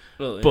 years,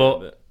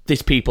 but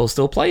there's people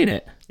still playing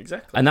it.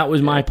 Exactly. And that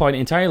was my point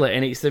entirely.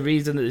 And it's the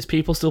reason that there's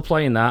people still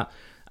playing that,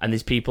 and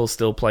there's people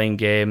still playing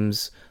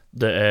games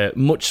that are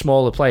much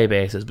smaller player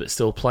bases, but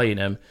still playing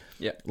them.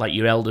 Yeah. Like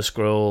your Elder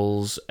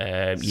Scrolls, your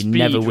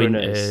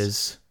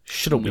Neverwinters.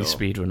 Shut up with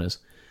speedrunners.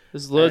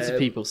 There's loads of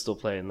people still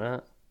playing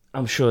that.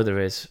 I'm sure there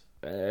is.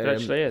 There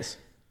actually is.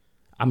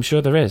 I'm sure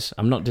there is.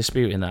 I'm not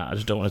disputing that. I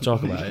just don't want to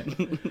talk about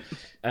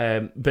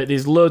it. But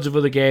there's loads of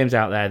other games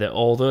out there that,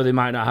 although they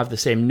might not have the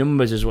same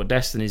numbers as what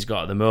Destiny's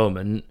got at the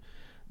moment,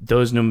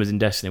 those numbers in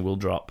Destiny will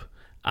drop.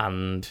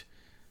 And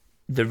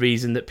the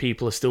reason that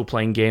people are still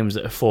playing games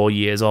that are 4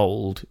 years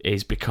old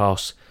is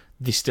because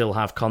they still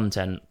have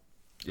content.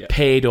 Yeah.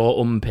 Paid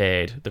or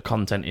unpaid, the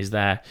content is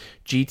there.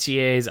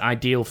 GTA is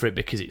ideal for it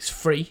because it's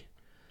free.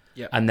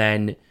 Yeah. And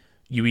then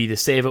you either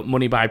save up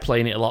money by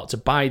playing it a lot to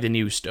buy the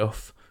new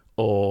stuff,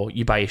 or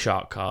you buy a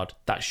shark card.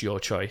 That's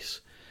your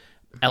choice.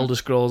 Elder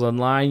Scrolls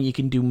Online, you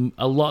can do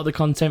a lot of the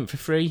content for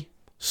free.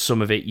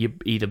 Some of it you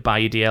either buy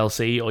a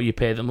DLC or you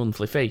pay the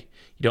monthly fee.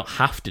 You don't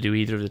have to do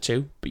either of the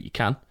two, but you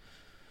can.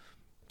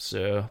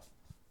 So,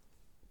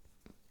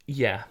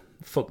 yeah,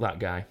 fuck that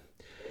guy.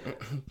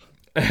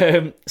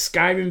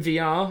 Skyrim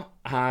VR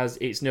has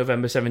its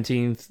November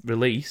 17th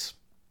release,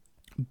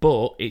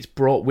 but it's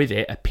brought with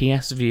it a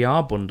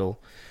PSVR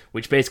bundle,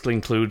 which basically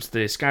includes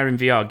the Skyrim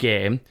VR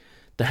game,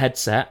 the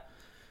headset,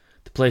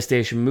 the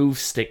PlayStation Move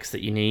sticks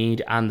that you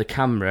need, and the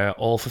camera,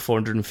 all for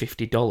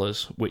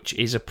 $450, which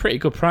is a pretty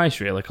good price,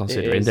 really,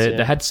 considering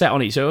the headset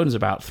on its own is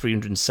about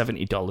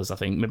 $370, I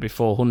think, maybe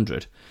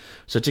 $400.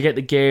 So to get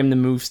the game, the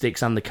Move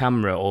sticks, and the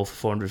camera all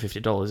for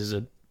 $450 is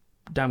a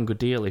damn good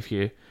deal if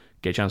you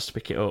get a chance to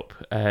pick it up.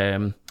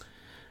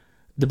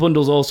 The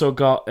bundle's also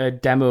got a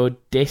demo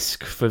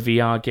disc for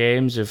VR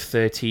games of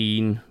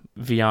 13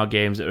 VR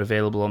games that are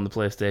available on the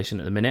PlayStation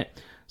at the minute.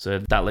 So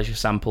that lets you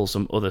sample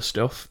some other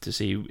stuff to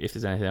see if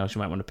there's anything else you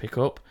might want to pick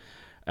up.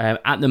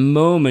 At the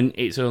moment,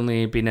 it's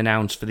only been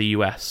announced for the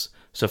US.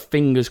 So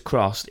fingers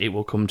crossed it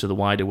will come to the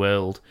wider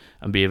world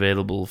and be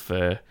available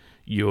for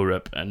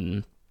Europe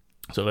and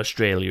sort of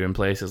Australia and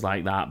places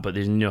like that. But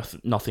there's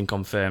nothing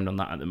confirmed on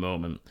that at the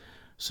moment.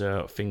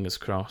 So fingers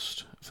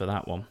crossed for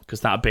that one.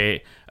 Because that'd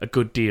be a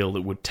good deal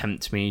that would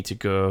tempt me to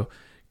go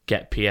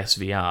get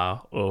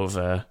PSVR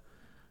over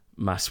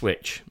my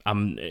Switch. They're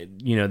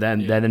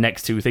the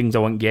next two things I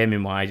want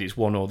gaming wise. It's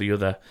one or the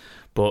other,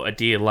 but a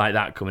deal like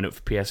that coming up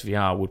for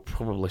PSVR would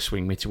probably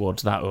swing me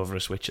towards that over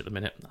a Switch at the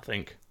minute. I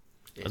think,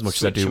 as much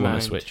as I do want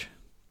a Switch,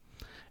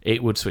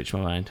 it would switch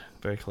my mind.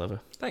 Very clever.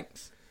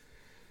 Thanks.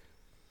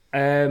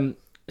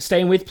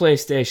 Staying with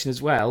PlayStation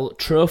as well,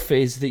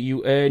 trophies that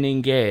you earn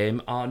in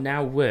game are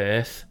now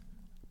worth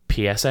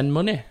PSN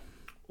money.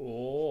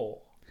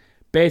 Oh,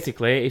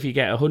 basically, if you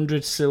get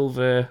 100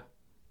 silver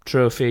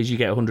trophies, you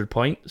get 100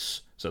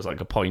 points. So it's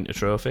like a point a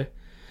trophy.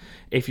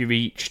 If you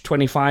reach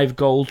 25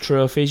 gold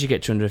trophies, you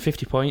get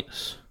 250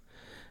 points.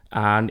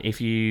 And if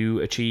you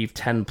achieve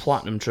 10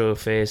 platinum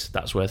trophies,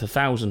 that's worth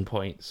 1,000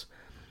 points.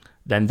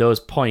 Then those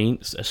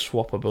points are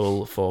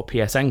swappable for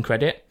PSN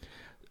credit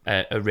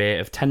at a rate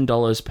of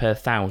 $10 per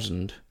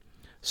 1,000.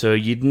 So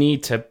you'd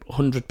need to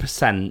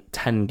 100%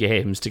 10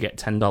 games to get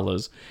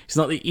 $10. It's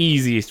not the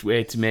easiest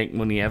way to make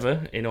money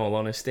ever, in all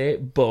honesty,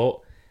 but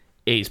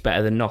it's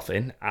better than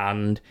nothing.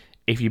 And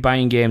if you're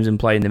buying games and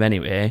playing them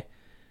anyway,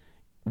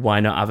 why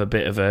not have a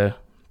bit of a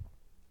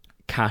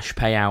cash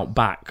payout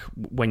back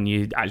when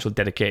you actually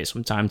dedicate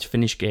some time to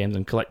finish games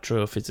and collect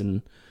trophies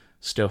and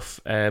stuff?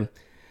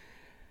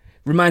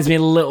 Reminds me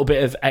a little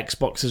bit of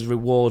Xbox's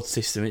reward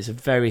system. It's a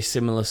very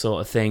similar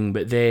sort of thing,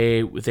 but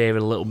they're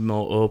a little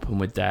more open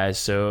with theirs.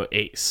 So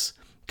it's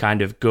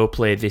kind of go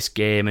play this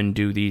game and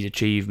do these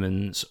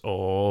achievements,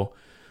 or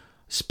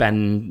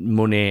spend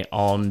money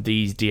on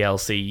these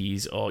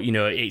DLCs, or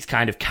it's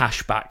kind of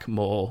cash back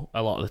more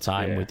a lot of the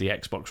time with the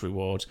Xbox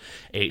rewards.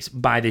 It's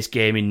buy this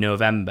game in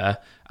November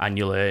and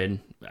you'll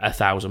earn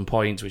 1,000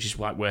 points, which is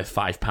like worth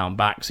 £5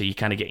 back. So you're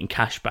kind of getting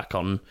cash back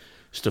on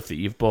stuff that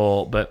you've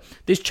bought. But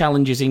there's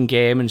challenges in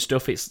game and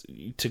stuff it's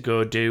to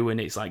go do, and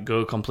it's like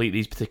go complete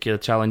these particular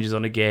challenges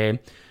on a game,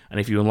 and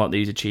if you unlock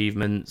these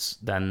achievements,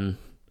 then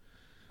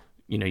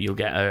you'll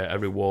get a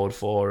reward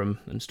for them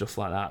and stuff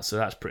like that. So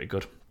that's pretty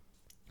good.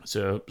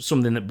 So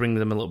something that brings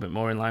them a little bit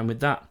more in line with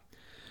that.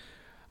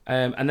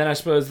 And then I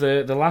suppose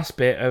the last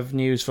bit of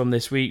news from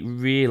this week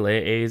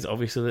really is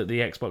obviously that the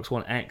Xbox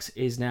One X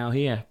is now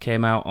here.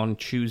 Came out on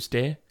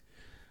Tuesday.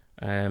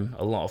 A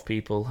lot of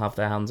people have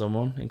their hands on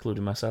one,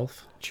 including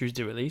myself.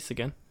 Tuesday release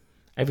again.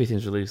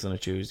 Everything's released on a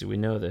Tuesday. We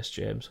know this,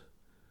 James.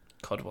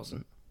 COD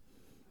wasn't.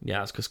 Yeah,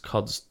 that's because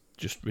COD's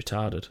just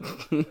retarded.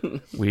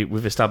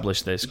 We've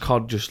established this.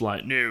 COD just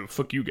like, no,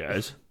 fuck you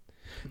guys.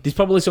 There's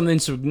probably something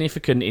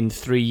significant in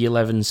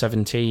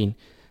 3/11/17.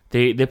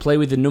 They play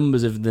with the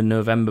numbers of the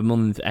November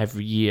month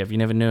every year. Have you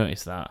never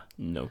noticed that?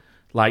 No.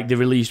 Like they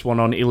released one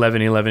on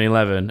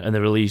 11/11/11, and they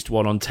released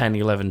one on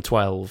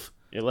 10/11/12.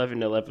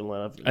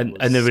 11/11/11.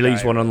 And they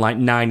released one on like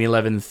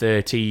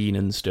 9/11/13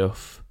 and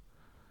stuff.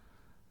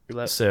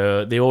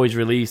 So they always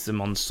release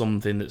them on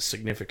something that's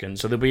significant.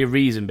 So there'll be a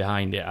reason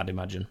behind it, I'd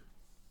imagine.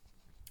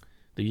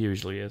 There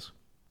usually is.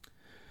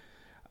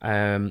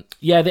 The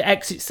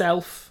X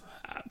itself,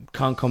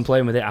 can't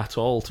complain with it at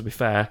all, to be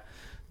fair.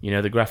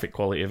 The graphic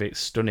quality of it's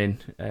stunning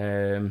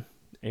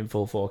in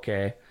full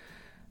 4K.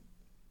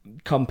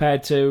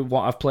 Compared to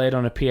what I've played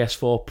on a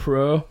PS4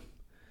 Pro,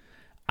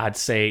 I'd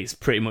say it's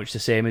pretty much the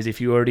same as if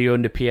you already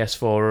owned a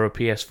PS4 or a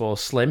PS4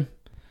 Slim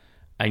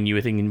and you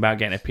were thinking about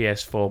getting a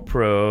PS4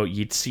 Pro.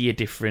 You'd see a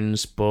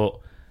difference, but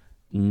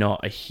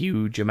not a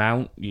huge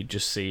amount. You'd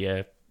just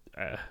see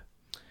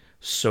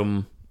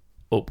some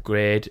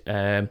upgrade.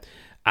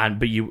 You'd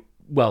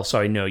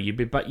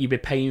be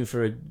paying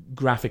for a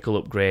graphical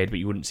upgrade, but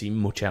you wouldn't see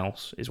much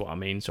else, is what I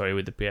mean. Sorry,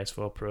 with the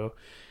PS4 Pro.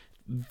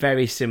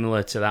 Very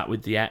similar to that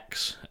with the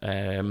X.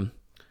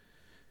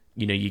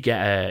 You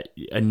get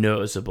a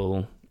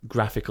noticeable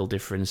graphical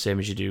difference, same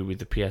as you do with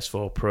the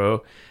PS4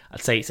 Pro.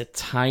 I'd say it's a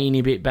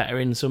tiny bit better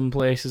in some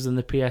places than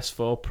the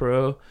PS4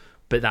 Pro,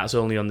 but that's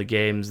only on the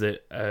games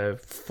that are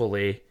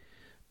fully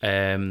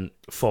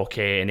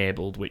 4K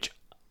enabled, which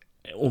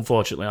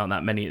unfortunately aren't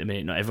that many at the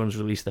minute. Not everyone's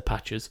released their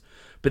patches,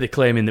 but they're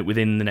claiming that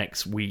within the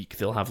next week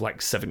they'll have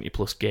like 70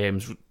 plus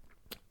games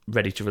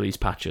ready to release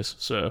patches,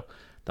 so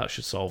that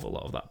should solve a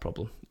lot of that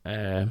problem.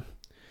 It's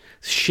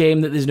a shame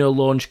that there's no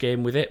launch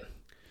game with it.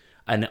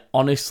 And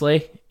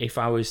honestly, if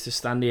I was to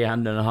stand here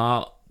hand on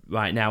heart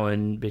right now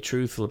and be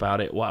truthful about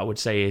it, what I would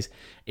say is,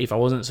 if I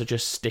wasn't such a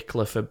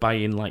stickler for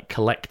buying like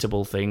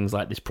collectible things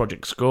like this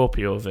Project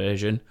Scorpio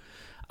version,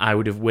 I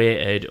would have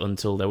waited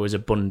until there was a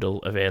bundle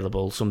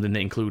available, something that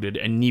included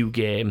a new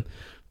game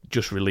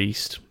just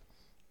released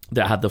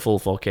that had the full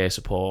 4K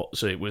support,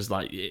 so it was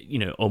like,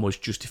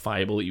 almost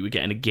justifiable that you were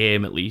getting a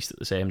game at least at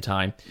the same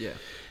time. Yeah.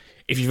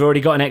 If you've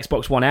already got an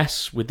Xbox One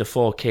S with the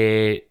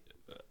 4K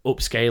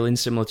upscaling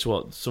similar to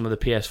what some of the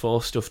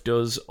PS4 stuff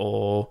does,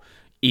 or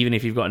even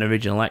if you've got an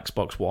original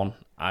Xbox One,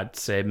 I'd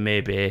say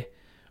maybe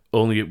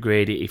only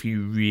upgrade it if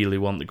you really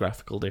want the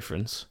graphical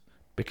difference,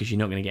 because you're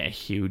not going to get a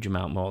huge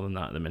amount more than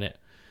that at the minute.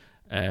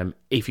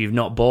 If you've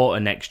not bought a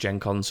next-gen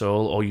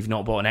console, or you've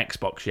not bought an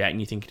Xbox yet and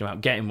you're thinking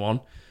about getting one,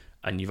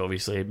 and you've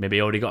obviously maybe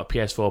already got a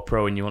PS4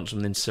 Pro and you want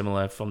something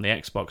similar from the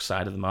Xbox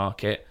side of the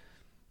market,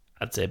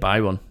 I'd say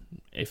buy one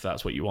if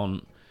that's what you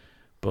want.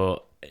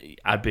 But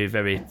I'd be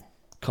very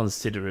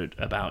considerate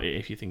about it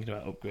if you're thinking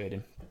about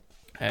upgrading.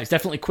 It's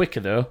definitely quicker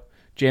though.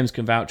 James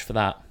can vouch for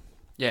that.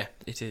 Yeah,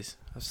 it is.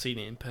 I've seen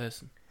it in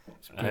person.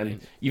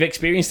 You've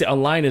experienced it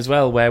online as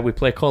well, where we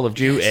play Call of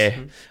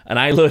Duty, and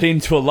I load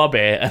into a lobby,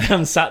 and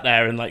I'm sat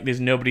there, and like there's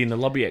nobody in the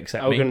lobby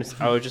except me.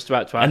 I was just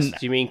about to ask,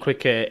 do you mean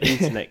quicker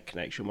internet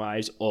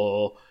connection-wise,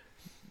 or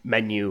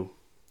menu?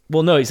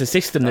 Well, no, it's a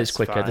system that's That's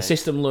quicker. fine. The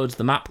system loads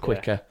the map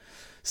quicker.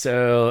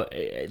 So,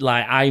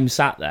 like, I'm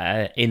sat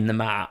there in the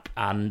map,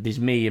 and there's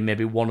me and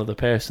maybe one other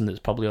person that's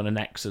probably on an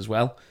X as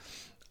well.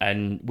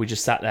 And we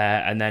just sat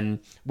there, and then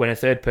when a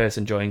third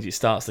person joins, it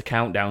starts the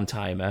countdown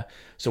timer.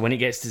 So when it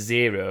gets to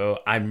 0,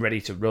 I'm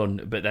ready to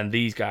run. But then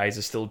these guys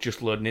are still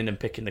just loading in and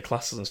picking the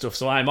classes and stuff.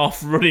 So I'm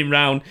off running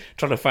around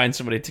trying to find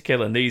somebody to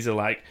kill. And these are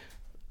like,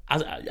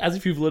 as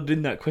if you've loaded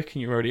in that quick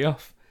and you're already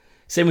off.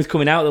 Same with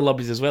coming out of the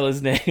lobbies as well,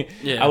 isn't it?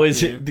 Yeah,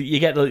 You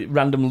get the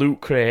random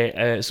loot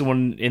crate.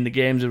 Someone in the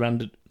games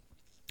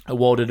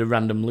awarded a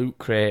random loot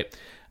crate.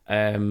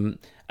 And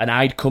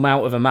I'd come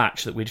out of a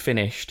match that we'd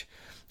finished.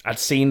 I'd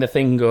seen the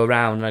thing go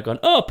around and I'd gone,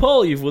 "Oh,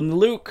 Paul, you've won the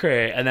loot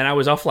crate." And then I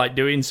was off like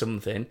doing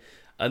something.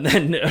 And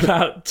then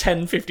about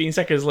 10, 15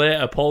 seconds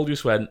later, Paul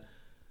just went,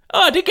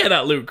 "Oh, I did get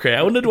that loot crate.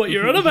 I wondered what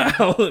you're on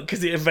about."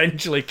 Because it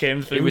eventually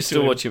came through. He was to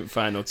still him. watching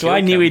Final So Kill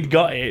I knew Cam. he'd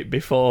got it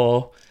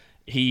before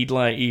he'd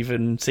like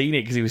even seen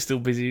it, because he was still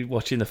busy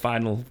watching the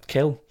final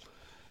kill.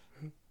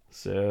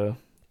 So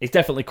it's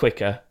definitely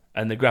quicker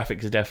and the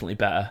graphics are definitely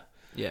better.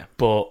 Yeah.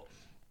 But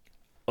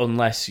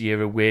unless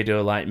you're a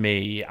weirdo like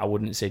me, I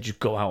wouldn't say just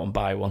go out and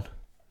buy one.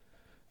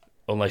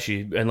 Unless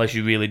you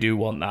really do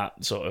want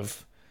that sort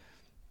of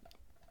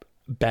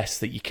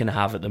best that you can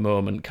have at the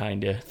moment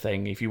kind of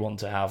thing. If you want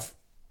to have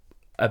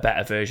a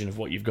better version of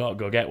what you've got,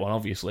 go get one,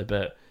 obviously.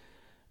 But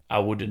I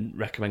wouldn't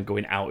recommend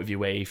going out of your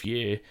way if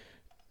you're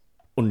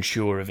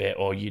unsure of it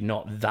or you're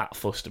not that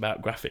fussed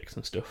about graphics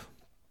and stuff.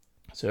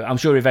 So I'm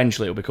sure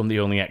eventually it'll become the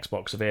only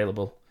Xbox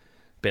available.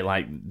 Bit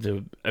like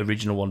the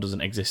original one doesn't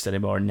exist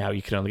anymore, and now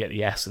you can only get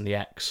the S and the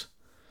X.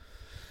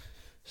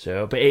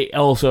 So, but it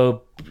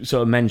also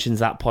sort of mentions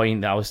that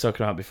point that I was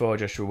talking about before,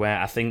 Joshua, where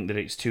I think that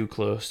it's too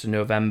close to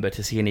November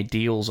to see any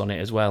deals on it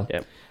as well.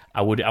 Yep.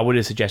 I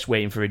would suggest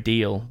waiting for a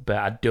deal, but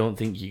I don't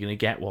think you're going to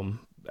get one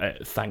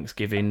at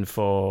Thanksgiving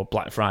for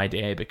Black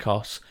Friday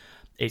because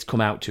it's come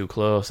out too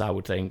close, I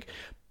would think.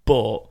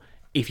 But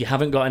if you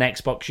haven't got an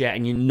Xbox yet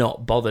and you're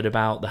not bothered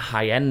about the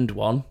high-end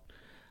one,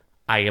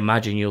 I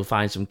imagine you'll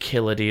find some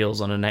killer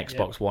deals on an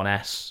Xbox One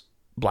S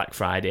Black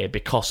Friday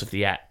because of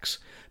the X,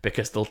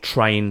 because they'll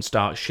try and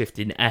start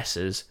shifting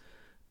S's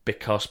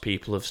because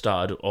people have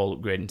started all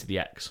upgrading to the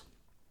X.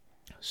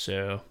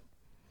 So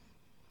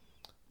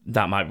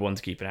that might be one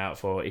to keep an eye out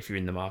for if you're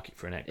in the market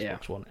for an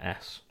Xbox One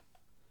S.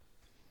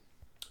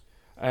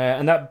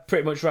 And that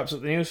pretty much wraps up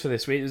the news for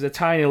this week. There's a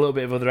tiny little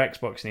bit of other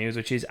Xbox news,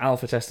 which is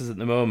alpha testers at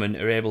the moment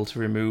are able to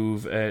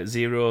remove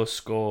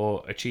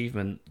zero-score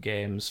achievement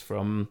games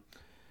from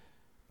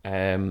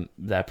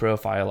their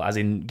profile, as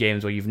in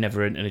games where you've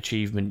never earned an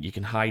achievement, you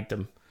can hide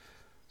them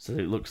so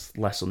that it looks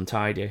less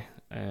untidy.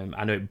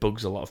 I know it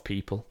bugs a lot of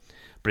people,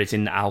 but it's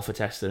in alpha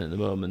testing at the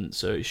moment,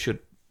 so it should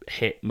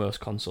hit most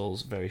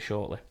consoles very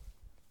shortly.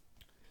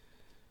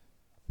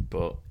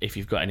 But if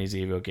you've got any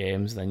zero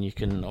games, then you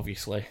can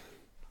obviously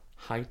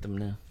hide them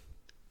now.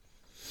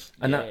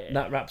 And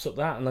that wraps up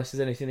that, unless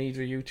there's anything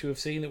either of you two have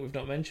seen that we've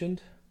not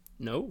mentioned.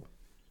 No.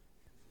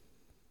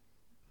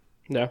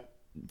 No,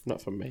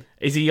 not from me.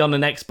 Is he on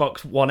an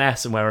Xbox One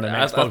S and we're on an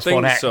I Xbox think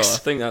One X? so. I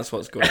think that's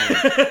what's going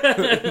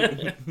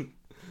on.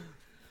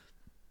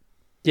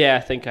 Yeah,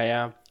 I think I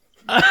am.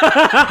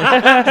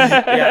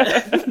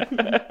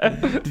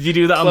 Did you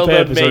do that on Well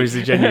done, purpose, or mate. is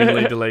it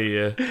genuinely delay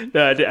you?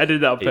 No, I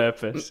did that on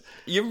purpose.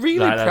 You're really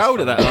Right, that's proud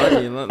of that, fine.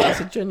 aren't you? Like, that's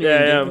a genuine Yeah,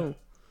 I am. giggle.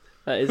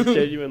 That is a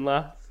genuine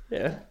laugh.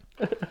 Yeah.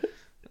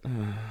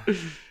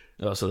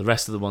 Oh, so the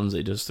rest of the ones that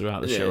he does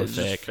throughout the Yeah, show are it's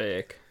just fake.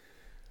 fake.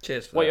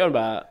 Cheers for What that. you on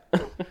about?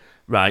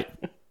 Right.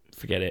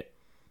 Forget it.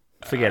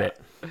 Forget it.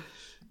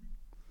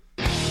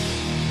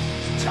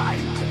 Time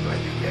to play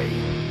the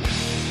game.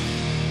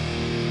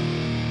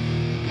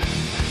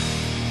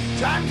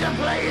 Time to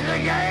play the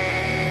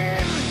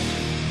game.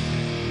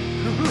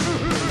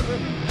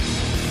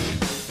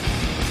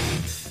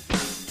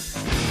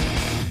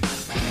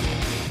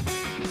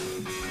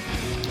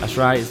 That's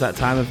right, it's that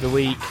time of the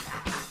week.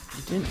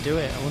 You didn't do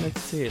it. I wanted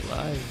to see it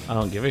live. I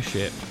don't give a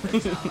shit.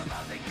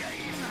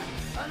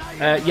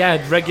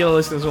 Regular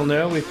listeners will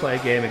know we play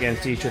a game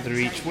against each other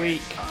each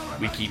week.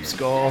 We keep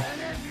score.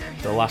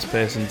 The last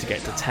person to get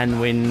to 10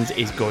 wins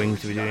is going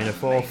to be doing a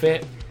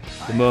forfeit.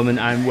 At the moment,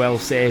 I'm well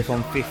safe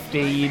on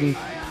 15.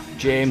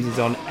 James is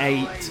on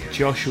 8.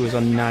 Joshua's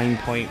on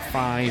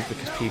 9.5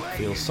 because people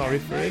feel sorry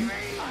for him,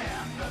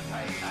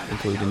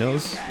 including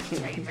us.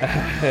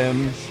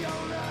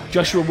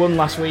 Joshua won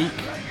last week,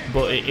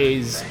 but it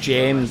is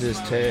James's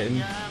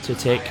turn to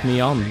take me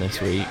on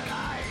this week.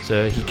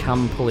 So he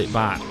can pull it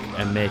back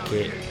and make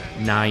it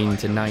 9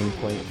 to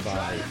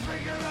 9.5.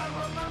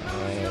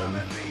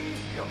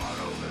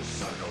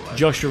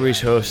 Joshua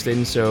is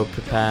hosting, so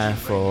prepare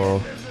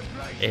for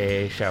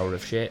a shower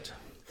of shit.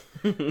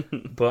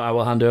 But I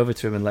will hand over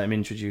to him and let him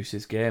introduce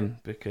his game,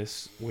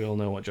 because we all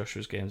know what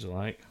Joshua's games are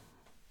like.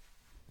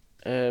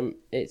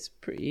 It's a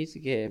pretty easy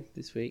game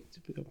this week, to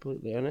be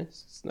completely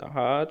honest. It's not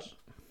hard.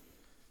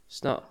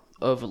 It's not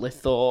overly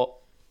thought.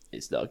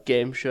 It's not a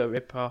game show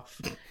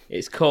rip-off.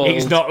 It's called...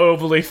 It's not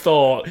overly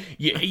thought.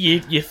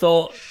 You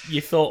thought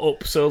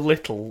up so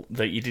little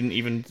that you didn't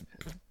even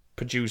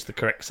produce the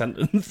correct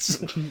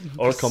sentence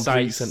or a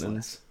complete Precisely.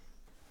 sentence.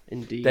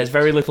 Indeed. There's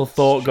very little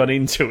thought gone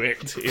into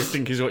it, I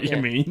think is what you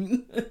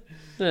mean.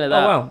 None of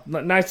that. Oh,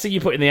 well. Nice to see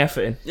you putting the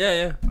effort in.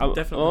 Yeah, I'm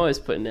definitely. always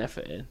putting the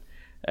effort in.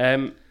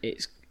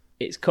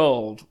 It's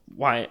called...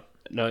 Why?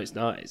 No, it's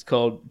not. It's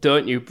called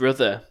Don't You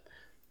Brother.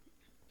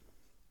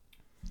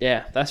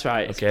 Yeah, that's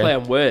right. It's Okay. a play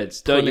on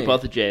words. Don't Funny. you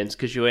bother, James,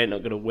 because you ain't not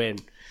going to win.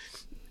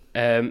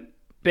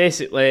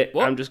 Basically,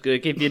 What? I'm just going to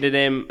give you the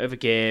name of a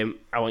game.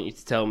 I want you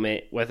to tell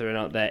me whether or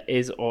not there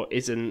is or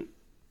isn't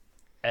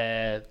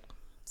a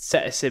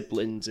set of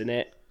siblings in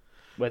it.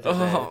 Whether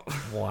Oh,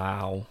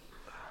 Wow.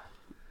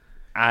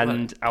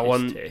 and I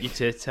want piss you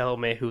to tell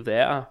me who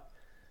they are.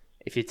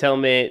 If you tell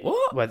me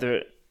What?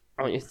 whether...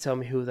 I want you to tell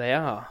me who they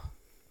are.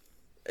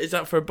 is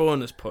that for a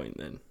bonus point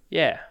then?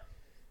 Yeah.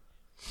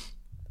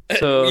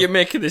 So... You're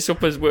making this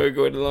up as we're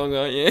going along,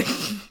 aren't you?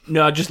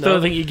 No, I just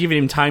don't think you're giving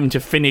him time to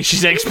finish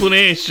his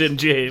explanation,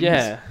 James.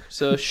 Yeah,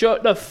 so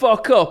shut the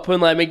fuck up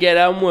and let me get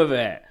on with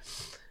it.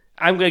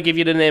 I'm going to give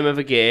you the name of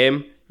a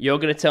game. You're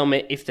going to tell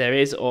me if there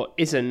is or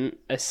isn't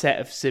a set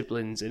of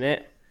siblings in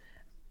it.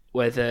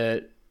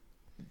 Whether,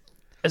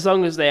 as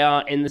long as they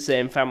are in the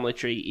same family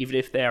tree, even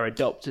if they are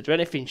adopted or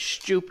anything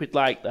stupid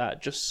like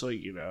that, just so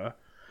you know.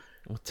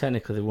 Well,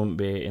 technically, they wouldn't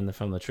be in the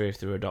family tree if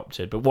they were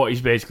adopted. But what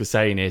he's basically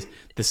saying is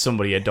there's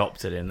somebody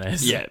adopted in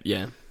this.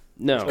 yeah.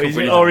 No,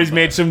 Or he's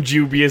made some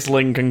dubious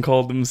link and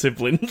called them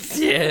siblings.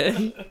 Yeah.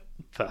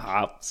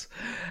 perhaps.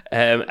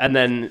 And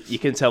then you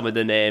can tell me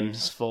the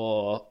names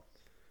for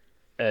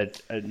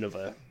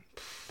another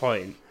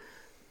point.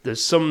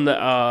 There's some that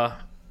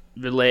are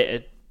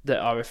related, that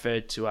are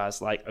referred to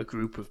as like a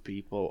group of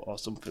people or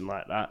something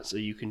like that. So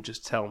you can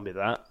just tell me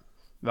that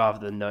rather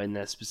than knowing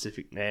their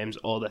specific names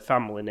or their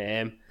family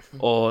name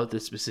or the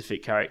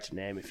specific character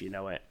name if you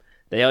know it.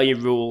 They are your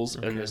rules,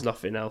 and there's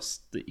nothing else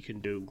that you can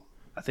do.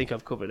 I think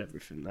I've covered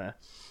everything there.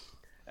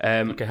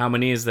 Okay, how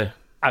many is there?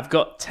 I've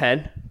got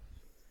 10.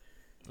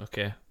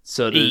 Okay.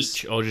 So there's,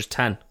 Each or just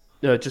 10?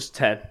 No, just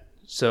 10.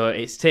 So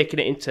it's taking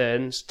it in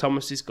turns.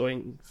 Thomas is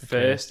going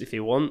first if he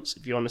wants.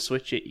 If you want to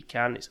switch it, you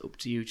can. It's up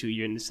to you two.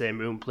 You're in the same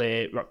room.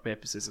 Play rock,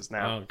 paper, scissors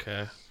now.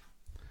 Okay.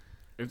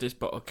 If this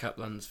bottle cap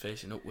lands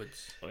facing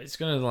upwards. It's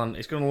gonna land.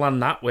 It's gonna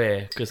land that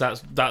way because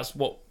that's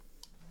what.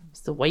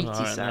 It's the weighty All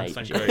right, side.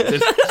 then, Jim.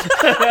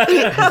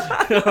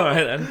 thank All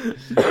right then.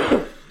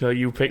 So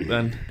you pick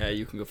then. Yeah,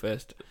 you can go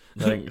first.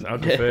 Thanks. I'll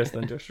go first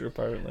then, Joshua.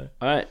 Apparently.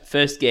 All right,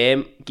 first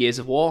game, Gears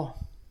of War.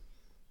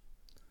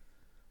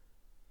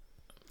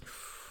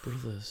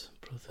 Brothers.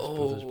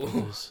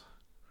 Oh.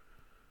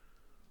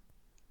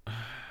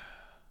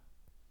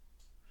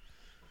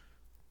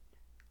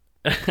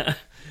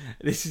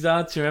 This is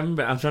hard to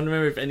remember. I'm trying to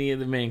remember if any of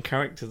the main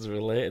characters are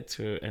related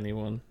to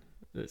anyone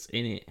that's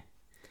in it.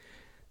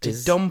 Did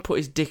Dom put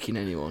his dick in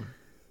anyone?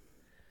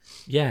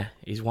 Yeah,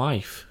 his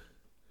wife.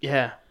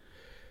 Yeah.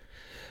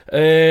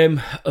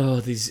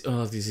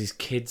 There's his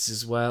kids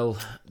as well.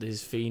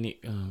 There's Phoenix.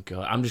 Oh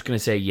god, I'm just gonna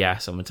say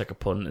yes. I'm gonna take a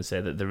punt and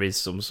say that there is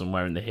some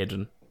somewhere in the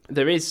hidden.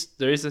 There is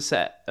a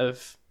set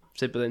of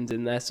siblings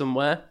in there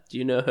somewhere. Do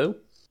you know who?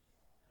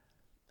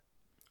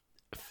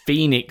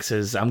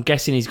 Phoenix's. I'm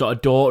guessing he's got a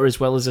daughter as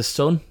well as a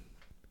son.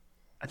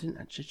 I didn't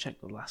actually check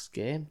the last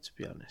game, to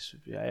be honest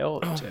with you. I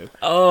ought to.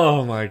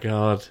 Oh my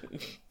god.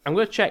 I'm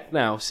going to check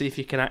now, see if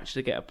you can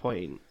actually get a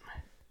point.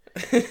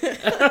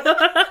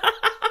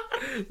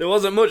 There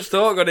wasn't much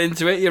thought got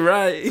into it, you're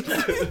right.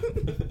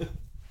 Gears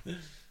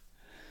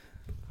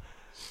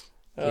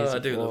I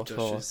of do War love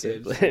 4 Josh's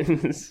games.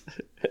 siblings.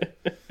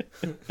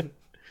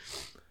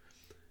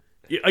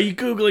 Are you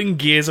googling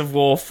Gears of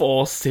War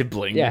 4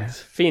 siblings? Yeah,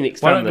 Phoenix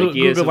Why don't family,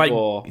 you Gears Google, of like-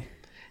 War.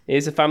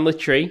 Here's a family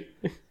tree.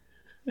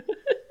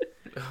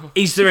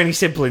 Is there any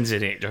siblings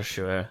in it,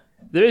 Joshua?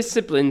 There is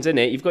siblings in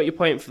it. You've got your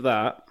point for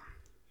that.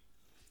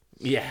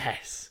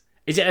 Yes.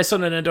 Is it a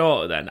son and a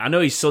daughter then? I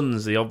know his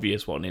son's the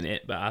obvious one in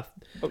it, but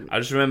I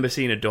just remember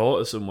seeing a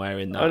daughter somewhere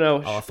in that. Oh,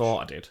 no. I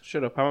thought I did.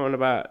 Shut up. I'm on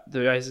about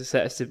there is a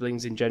set of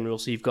siblings in general,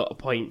 so you've got a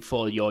point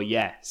for your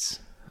yes,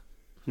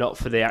 not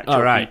for the actual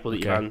Oh, right. people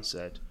that you Okay.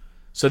 answered.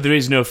 So there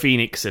is no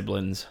Phoenix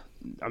siblings.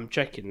 I'm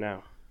checking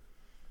now.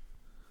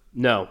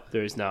 No,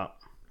 there is not.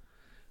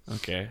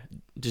 Okay.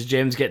 Does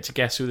James get to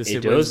guess who the He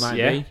siblings does, might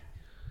yeah. be?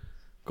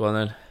 Go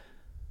on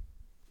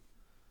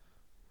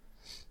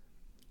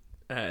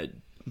then.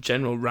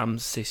 General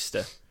Ram's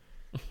sister.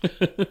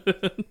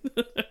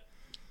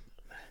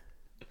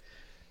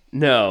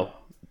 No.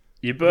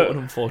 You What an both.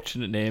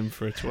 unfortunate name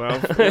for a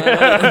 12.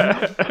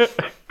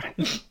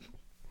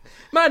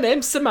 My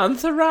name's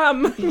Samantha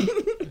Ram.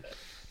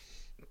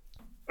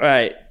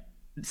 Right.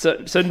 So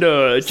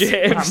no,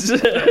 James.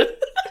 no,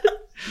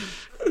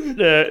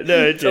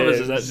 Thomas James.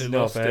 is actually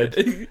Not lost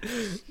it.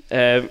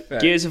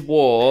 Gears of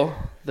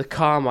War, the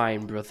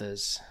Carmine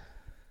brothers.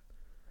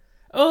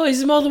 Oh, is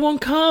there more than one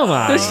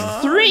Carmine?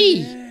 There's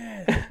 3.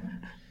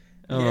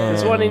 Oh.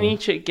 There's one in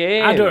each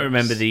game. I don't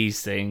remember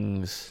these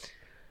things.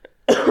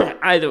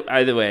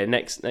 Either way,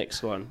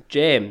 next one.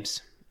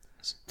 James.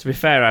 To be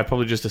fair, I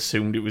probably just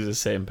assumed it was the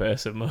same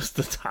person most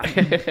of the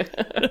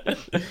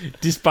time.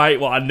 Despite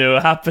what I know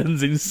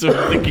happens in some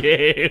of the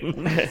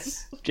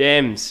games.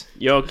 James,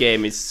 your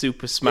game is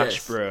Super Smash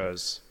Yes.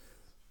 Bros.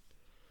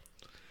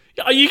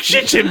 Are you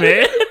shitting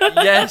me?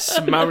 Yes,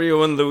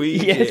 Mario and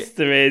Luigi. Yes,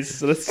 there is.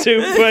 So that's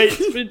 2 points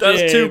for James.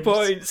 That's 2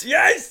 points.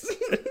 Yes!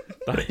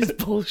 That is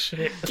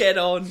bullshit. Get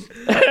on.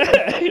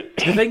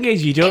 The thing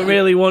is, you don't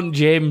really want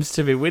James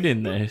to be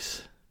winning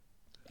this.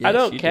 I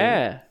don't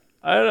care.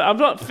 I've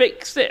not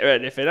fixed it or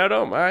anything. I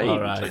don't mind.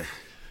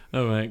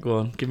 All right, go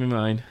on. Give me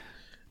mine.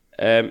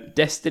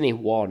 Destiny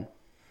 1.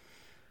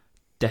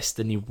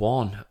 Destiny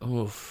 1.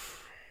 Oof.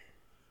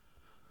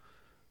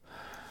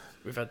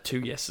 We've had 2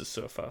 yeses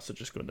so far, so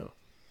just go no.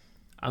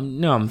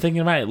 I'm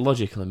thinking about it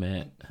logically,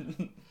 mate.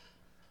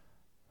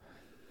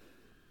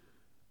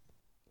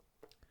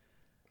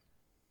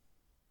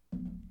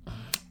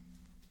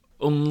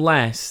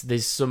 Unless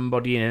there's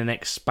somebody in an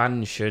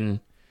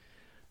expansion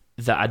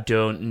that I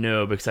don't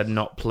know because I'd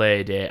not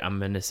played it, I'm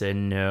going to say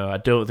no. I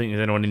don't think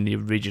there's anyone in the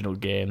original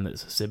game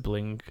that's a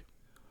sibling.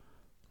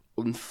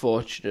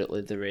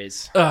 Unfortunately, there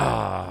is.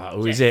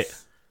 Who is it?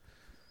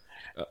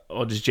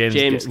 Or does James?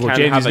 James James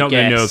can have is a not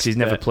going to know guess, because he's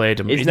never but played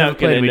them. He's never not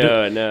going played to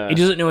them. know, no. He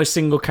doesn't know a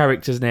single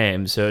character's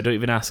name, so don't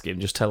even ask him.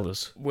 Just tell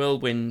us.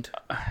 Whirlwind.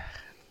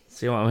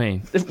 See what I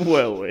mean?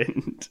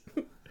 Whirlwind.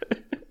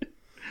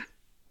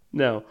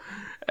 No.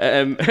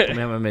 Let me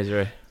have my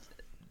misery.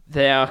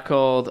 They are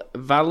called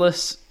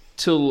Valus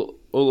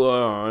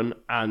Tul'Ulan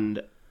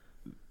and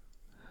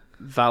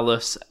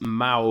Valus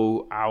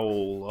Mau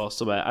Owl or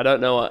something. I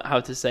don't know how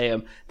to say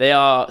them. They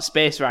are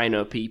Space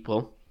Rhino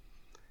people,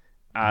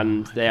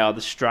 and they are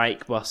the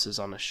strike bosses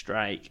on a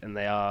strike, and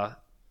they are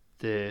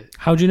the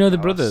How do you know the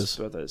Valus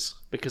brothers?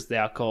 because they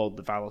are called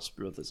the Valus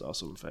brothers or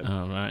something.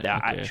 Oh, right. They are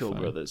Okay, actual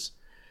fine. brothers.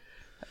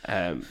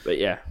 But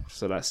yeah,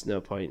 so that's no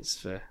points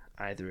for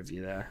either of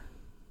you there.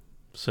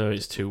 So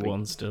it's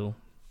 2-1 still.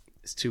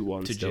 It's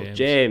 2-1 To still. James.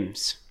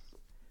 James,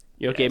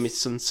 your game is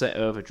Sunset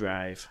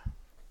Overdrive,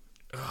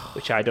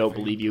 which I don't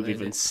believe you've played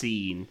even it.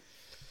 seen.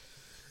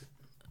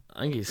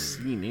 I think he's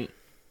seen it.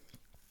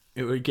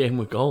 It was a game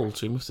with gold,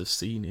 so he must have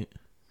seen it.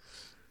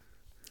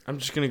 I'm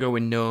just going to go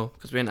with no,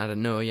 because we ain't had a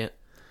no yet.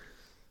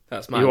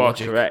 That's my You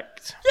logic. are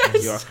correct.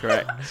 Yes! You are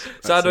correct.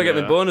 So how do I get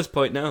That's my a bonus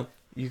point now?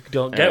 You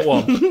don't get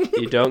one.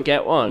 You don't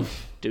get one.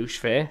 Douche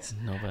face.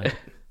 No bad.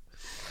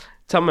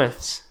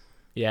 Thomas,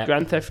 Yeah.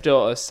 Grand Theft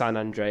Auto San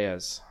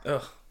Andreas.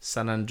 Ugh.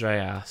 San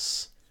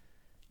Andreas.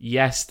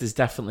 Yes, there's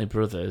definitely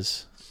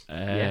brothers.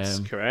 Yes,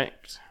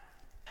 correct.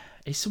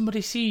 Is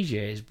somebody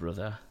CJ's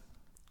brother?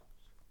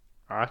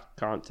 I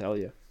can't tell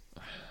you.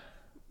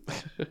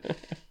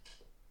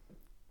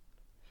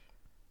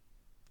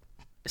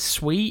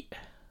 Sweet?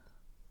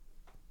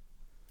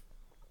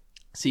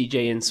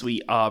 CJ and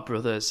Sweet are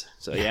brothers.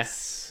 So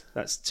yes,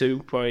 that's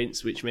 2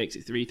 points, which makes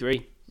it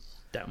 3-3.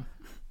 Damn.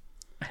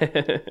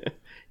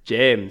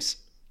 James,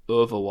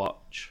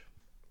 Overwatch.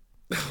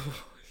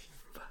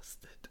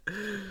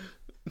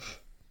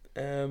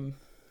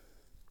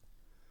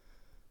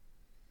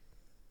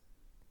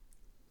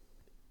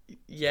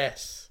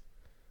 Yes.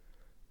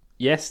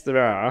 Yes, there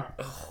are.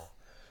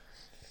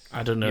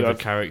 I don't know You the have-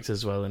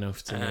 characters well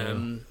enough to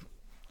know.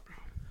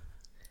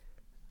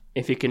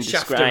 If you can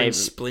Shafter describe and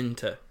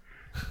Splinter.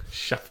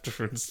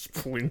 Shafter and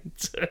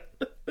Splinter.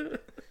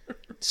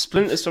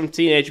 Splinters from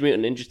Teenage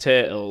Mutant Ninja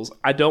Turtles,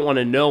 I don't want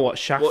to know what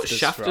Shafter's, What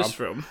Shafter's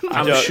from?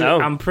 I don't know.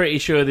 I'm pretty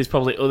sure there's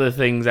probably other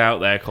things out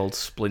there called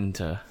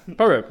Splinter.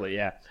 Probably,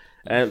 yeah.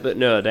 But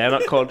no, they're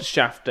not called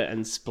Shafter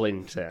and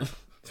Splinter.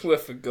 I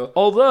forgot.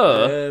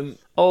 Although,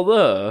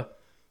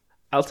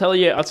 I'll tell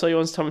you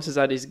once Thomas has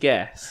had his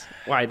guess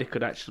why they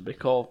could actually be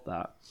called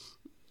that.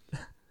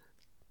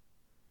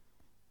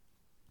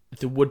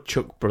 The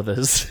Woodchuck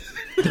Brothers.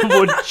 The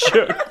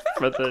Woodchuck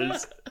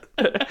Brothers.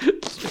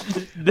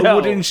 A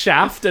wooden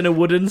shaft and a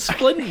wooden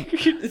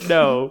splint.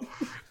 No.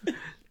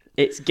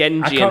 It's I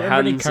Genji can't and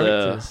remember any Hanzo.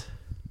 characters.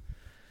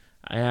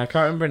 I can't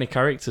remember any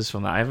characters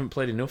from that. I haven't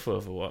played enough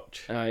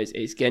Overwatch.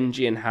 It's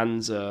Genji and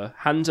Hanzo.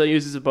 Hanzo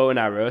uses a bow and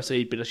arrow, so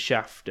he'd be the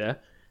Shafter.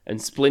 And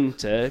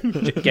Splinter,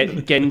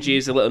 Genji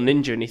is a little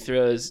ninja and he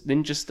throws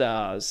ninja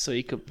stars, so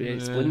he could be a I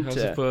Splinter.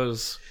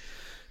 suppose.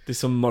 There's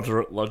some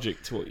moderate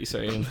logic to what you're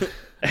saying.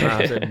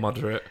 I said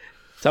moderate.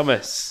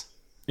 Thomas.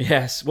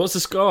 Yes. What's the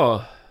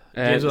score?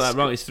 James got It's that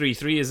wrong. It's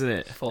 3-3, isn't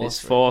it?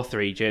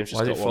 4-3. James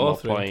just Why got is it one more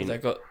 4-3? point.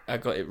 I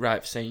got it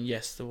right for saying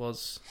yes, there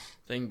was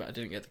thing, but I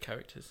didn't get the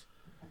characters.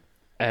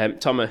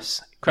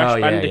 Thomas. Crash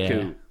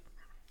Bandicoot.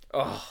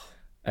 Oh,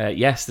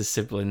 Yes, the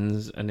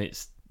siblings, and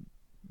it's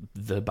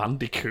the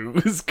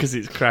Bandicoots because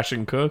it's Crash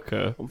and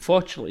Coco.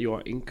 Unfortunately, you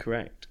are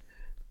incorrect.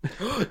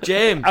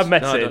 James. I'm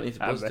messing. No, I don't need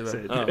to I'm buzz, do I?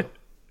 messing. Oh. I'm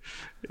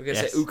going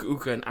to Yes. say Uka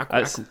Uka and Aku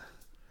That's, Aku.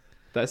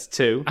 that's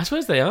 2. I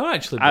suppose they are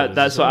actually brothers.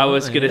 That's as what I well,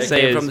 was aren't gonna they? They say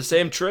came is- from the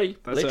same tree,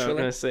 That's what I'm literally.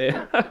 going to say.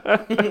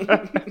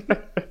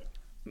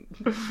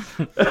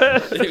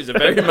 It was a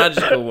very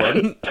magical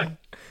one,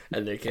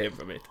 and they came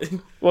from it.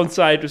 One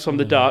side was from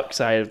the dark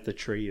side of the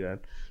tree, then.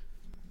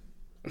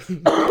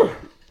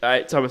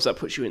 Alright, Thomas, that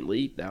puts you in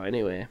lead now,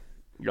 anyway.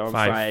 You're on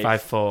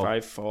 5-4.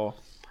 5-4.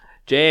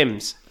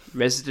 James,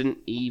 Resident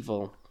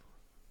Evil.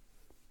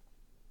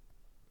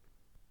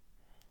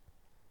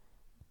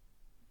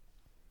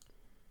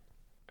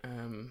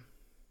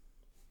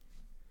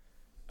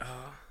 I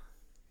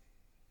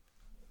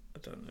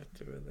don't know if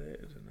they're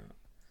related or not.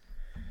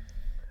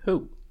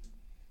 Who?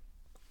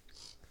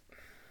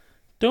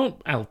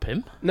 Don't help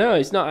him. No,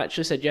 he's not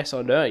actually said yes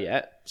or no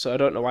yet, so I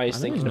don't know why he's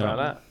I think thinking he's about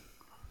not. that.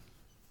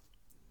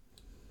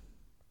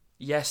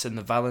 Yes, and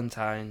the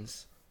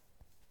Valentines.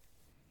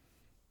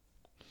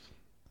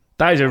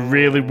 That is a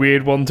really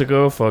weird one to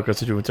go for,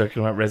 considering we're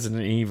talking about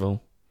Resident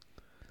Evil.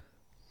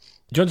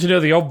 Do you want to know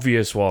the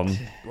obvious one?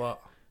 What?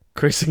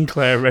 Chris and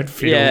Claire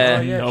Redfield. Yeah,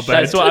 on your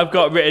that's bed. what I've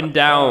got written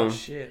down. Oh,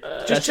 shit.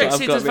 That's Just check what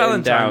see I've if there's got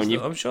written down. Valentines.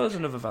 You- I'm sure there's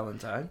another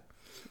Valentine.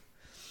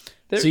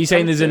 So you're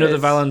saying there's another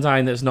There's-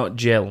 Valentine that's not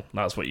Jill?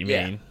 That's what you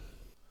Yeah. mean?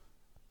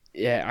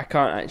 Yeah, I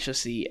can't actually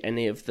see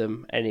any of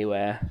them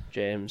anywhere,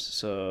 James,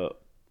 so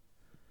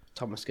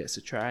Thomas gets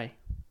a try.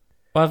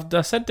 Well,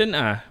 I said, didn't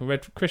I?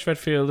 Chris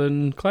Redfield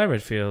and Claire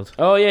Redfield.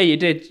 Oh, yeah, you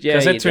did. Yeah, I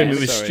said you to him did.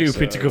 it was Sorry,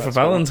 stupid to go for that's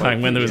one Valentine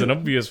point when for there was you. an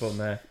obvious one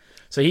there.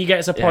 So he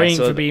gets a Yeah, point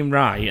so for being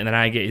right, and then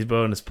I get his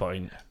bonus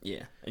point.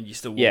 Yeah, and you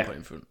still one Yeah. point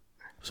in front.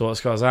 So what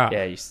score's that?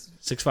 Yeah,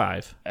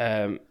 6-5.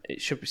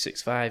 it should be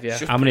 6-5, yeah.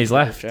 Should- How many's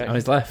left? check. How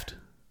many's left?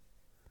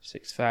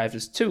 6-5.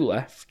 There's 2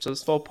 left, so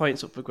there's 4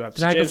 points up for grabs.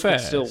 Did I go James could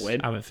first? still win.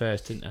 I went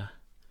first, didn't I?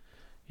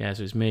 Yeah,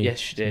 so it's me.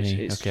 Yes, you did.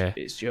 Me. It's, Okay.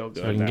 it's your go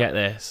So if I can now. get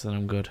this, then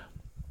I'm good.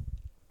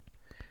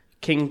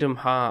 Kingdom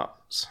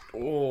Hearts.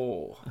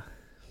 Oh.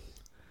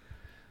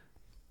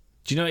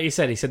 Do you know what he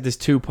said? He said there's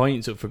 2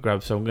 points up for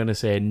grabs, so I'm going to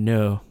say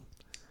no.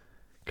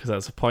 Because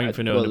that's a point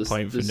for no and a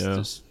point for no.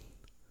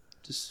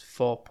 There's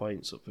 4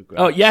 points up for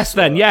grabs. Oh, yes, so-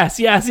 then. Yes.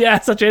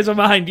 I changed my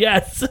mind.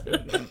 Yes.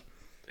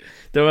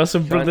 There are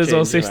some Can't brothers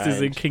or change your sisters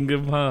in mind.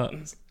 Kingdom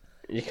Hearts.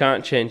 You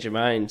can't change your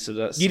mind, so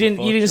that's. You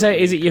didn't say,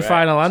 is it your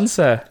final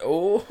answer?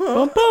 Oh.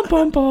 Bum,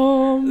 bum, bum,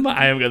 bum.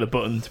 I haven't got the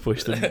button to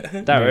push them.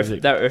 That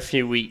were a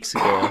few weeks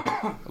ago.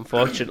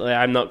 Unfortunately,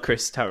 I'm not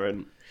Chris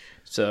Tarrant,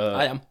 so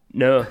I am.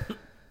 No.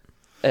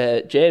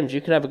 James, you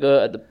can have a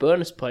go at the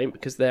bonus point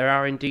because there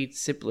are indeed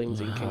siblings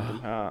in Kingdom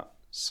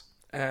Hearts.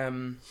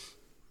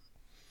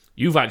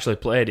 You've actually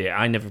played it.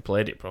 I never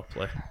played it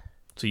properly.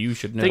 So you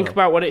should know. Think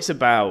about what it's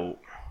about.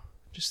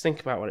 Just think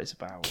about what it's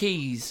about.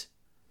 Keys.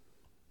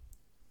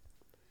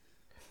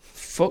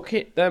 Fuck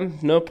it, then.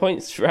 No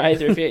points for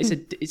either of you.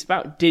 It's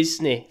about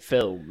Disney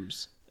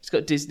films. It's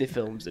got Disney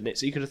films in it,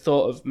 so you could have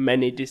thought of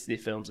many Disney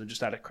films and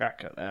just had a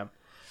crack at them.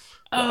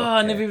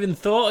 I never even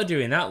thought of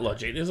doing that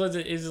logic. There's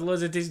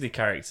loads of Disney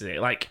characters in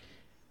it. Like,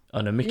 oh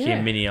no, Mickey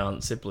and Minnie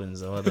aren't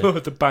siblings, though, are they?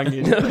 The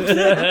banging.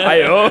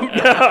 I hope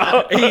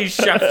not. He's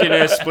shafting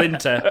her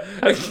Splinter.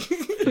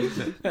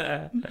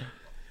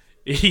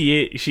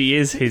 She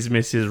is his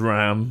Mrs.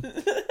 Ram.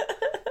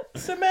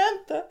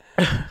 Samantha.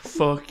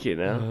 Fucking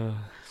hell.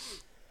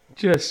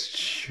 Just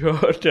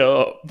shut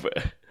up.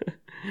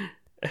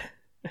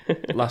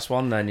 Last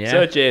one then, yeah?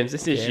 So, James,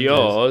 this is James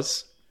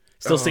yours.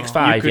 Still You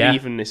 6-5, could yeah?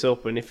 even this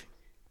up, and if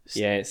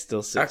it's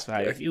still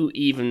 6-5. If you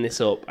even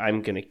this up,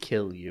 I'm gonna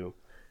kill you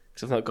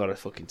because I've not got a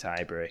fucking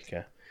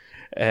tiebreaker.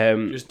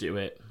 Just do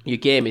it. Your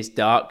game is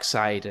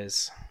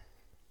Darksiders.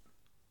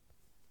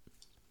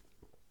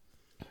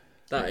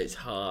 That is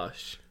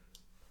harsh.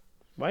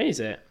 Why is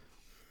it?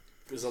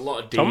 There's a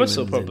lot of Thomas demons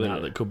will in probably that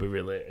know. that could be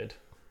related.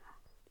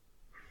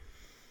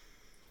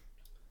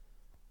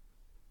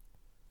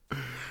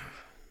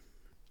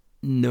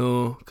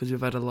 No, because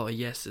we've had a lot of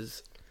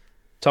yeses.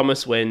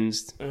 Thomas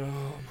wins.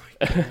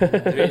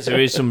 There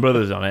is some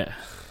brothers on it.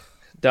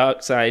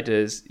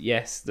 Darksiders.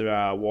 Yes, there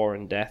are. War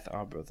and Death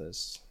are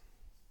brothers.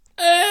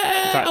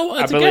 I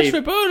wanted I to guess believe- for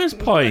a bonus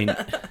point.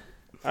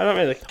 I don't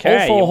really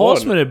care. All four you won.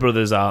 horsemen are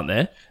brothers, aren't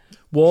they?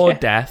 War, Yeah.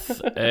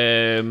 death,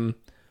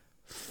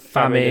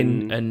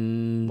 famine,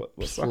 and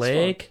what's the last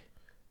plague.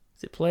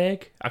 Is it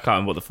plague? I can't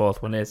remember what the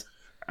fourth one is.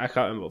 I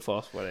can't remember what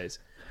fourth one is.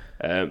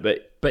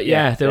 But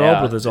yeah, they're they all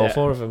are- brothers, all yeah.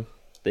 four of them.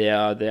 They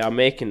are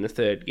making the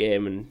third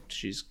game, and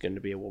she's going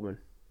to be a woman.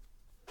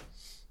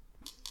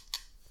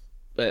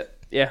 But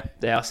yeah,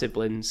 they are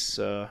siblings,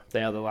 so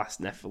they are the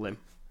last Nephilim.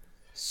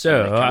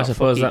 So They cannot I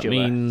suppose fuck that each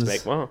other to means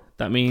make more.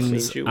 that means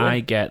Means you win. I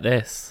get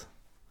this.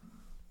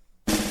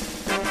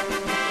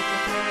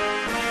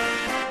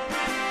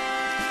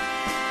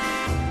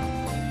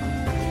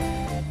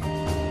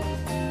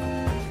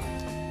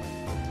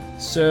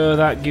 So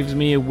that gives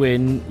me a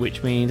win,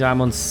 which means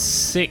I'm on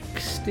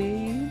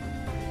 16.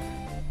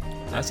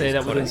 I say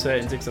that with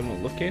uncertainty because I'm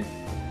not looking.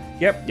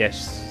 Yep.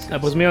 Yes. That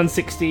puts me on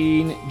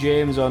 16,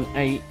 James on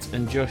 8,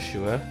 and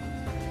Joshua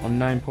on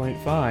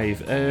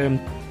 9.5.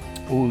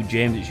 Oh,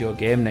 James, it's your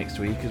game next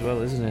week as well,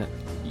 isn't it?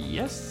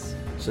 Yes.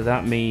 So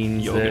that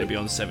means You're that going to be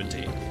on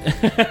 17.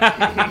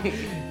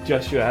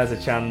 Joshua has a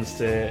chance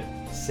to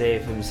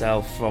save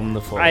himself from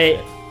the forfeit.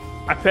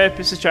 I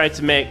purposely tried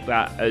to make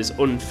that as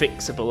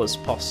unfixable as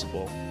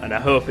possible, and I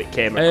hope it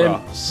came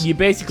across. You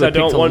basically I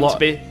don't picked a want lot. to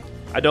be.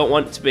 I don't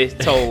want to be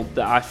told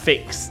that I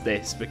fixed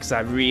this because I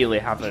really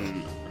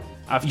haven't.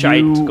 I've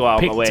tried to go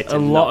out of my way picked to a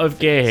lot not of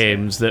fix it.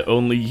 games that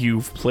only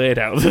you've played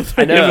out of the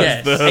three know, of us,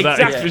 yes, though, that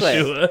is for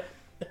exactly. sure.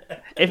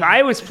 If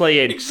I was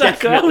playing,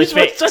 Exactly. I definitely was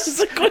just fixed.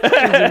 asking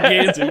questions of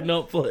games we've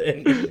not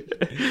played.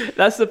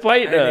 That's the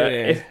point, though.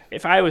 Anyway.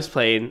 If I was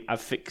playing,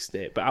 I've fixed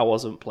it, but I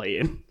wasn't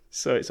playing,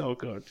 so it's all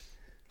good.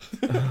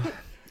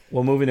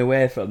 Well, moving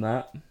away from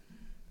that.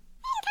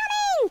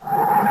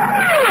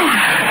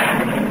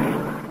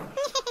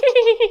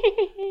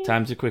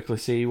 Time to quickly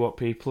see what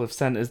people have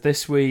sent us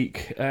this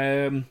week.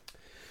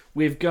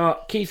 We've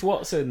got Keith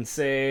Watson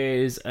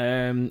says,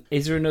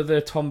 is there another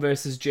Tom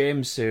versus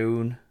James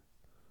soon?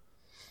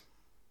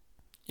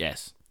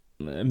 Yes.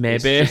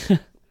 Maybe.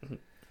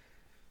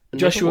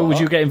 Joshua, would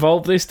you get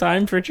involved this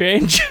time for a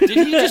change?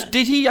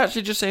 Did he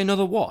actually just say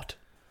another what?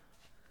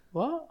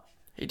 What?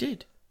 He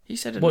did. He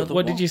said another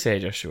What did you say,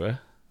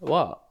 Joshua?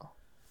 What?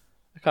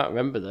 I can't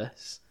remember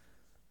this.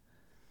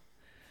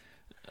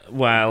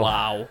 Well,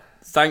 Wow.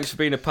 Thanks for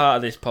being a part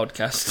of this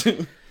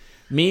podcast.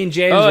 me and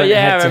James Oh, went yeah,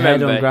 I head to head on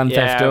remember. Grand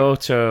Yeah, Theft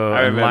Auto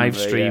I and remember, live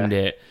streamed yeah.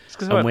 it. It's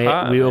 'cause I And went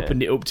part of we it.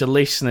 opened it up to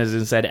listeners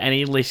and said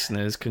any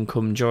listeners can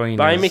come join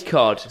Buy us. me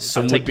COD.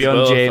 Some I'll would take be you on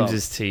both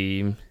James's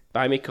team.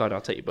 Buy me COD. I'll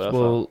take you both on.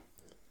 Well,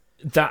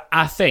 that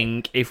I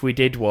think if we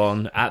did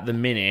one at the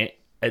minute,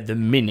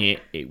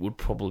 it would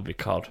probably be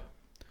COD.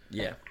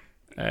 Yeah.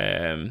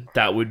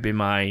 That would be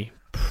my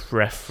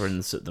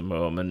preference at the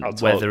moment. I'll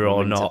talk Whether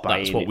or them into not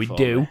that's buying what it we for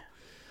do. me.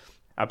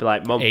 I'd be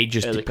like, Mum, It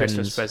just early depends.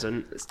 Christmas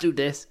present. Let's do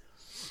this.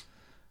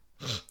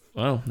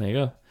 Well, there you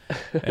go.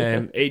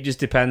 It just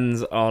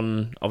depends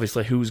on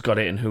obviously who's got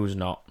it and who's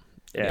not.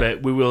 Yeah.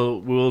 But we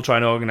will try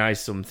and organise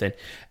something.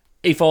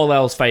 If all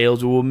else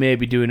fails, we will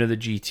maybe do another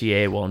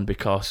GTA one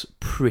because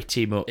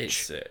pretty much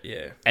It's,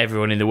 yeah.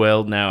 everyone in the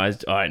world now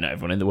has. All right, not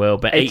everyone in the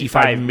world, but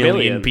 85 85 million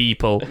million.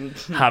 people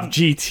have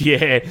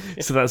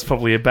GTA, so that's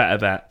probably a better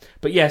bet.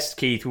 But yes,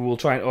 Keith, we will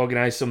try and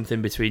organise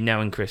something between now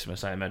and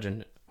Christmas, I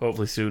imagine.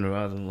 Hopefully sooner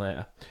rather than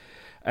later.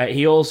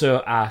 He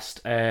also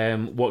asked,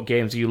 what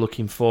games are you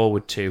looking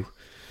forward to?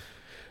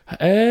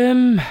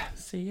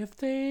 Sea of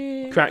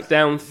Thieves.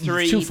 Crackdown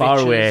 3. It's too far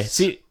bitches.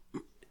 away.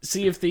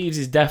 Sea of Thieves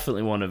is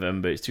definitely one of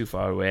them, but it's too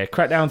far away.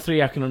 Crackdown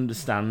 3 I can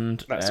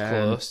understand. That's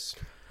close.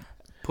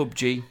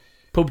 PUBG.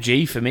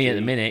 PUBG for me at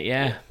the minute,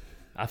 yeah.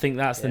 I think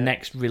that's the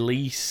next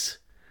release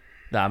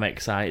that I'm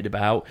excited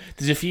about.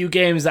 There's a few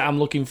games that I'm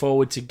looking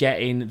forward to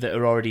getting that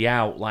are already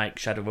out, like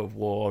Shadow of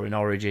War and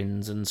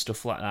Origins and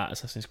stuff like that,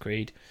 Assassin's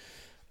Creed.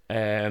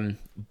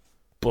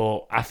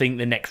 But I think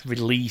the next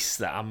release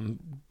that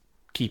I'm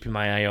keeping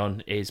my eye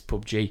on is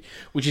PUBG,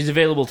 which is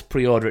available to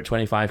pre-order at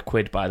 25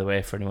 quid, by the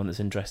way, for anyone that's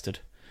interested.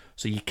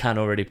 So you can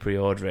already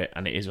pre-order it,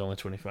 and it is only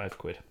 25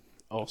 quid.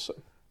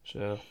 Awesome.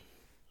 So,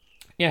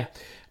 yeah.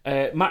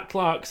 Matt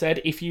Clark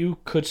said, if you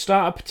could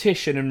start a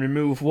petition and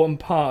remove one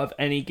part of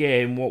any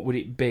game, what would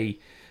it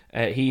be?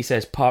 He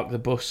says, park the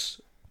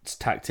bus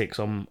tactics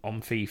on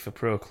FIFA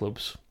Pro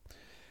Clubs.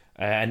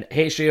 And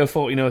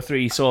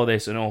HGO1403 saw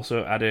this and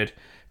also added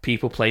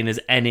people playing as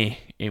any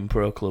in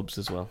Pro Clubs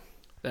as well.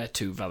 They're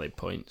two valid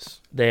points.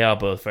 They are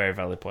both very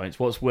valid points.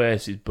 What's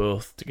worse is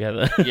both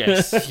together.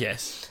 Yes,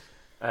 yes.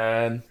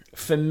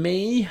 For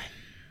me,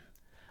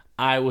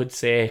 I would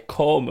say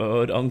core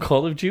mode on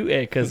Call of Duty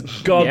because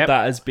God, Yep.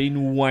 that has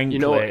been wank. You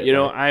know lately.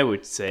 what I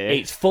would say?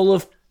 It's full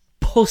of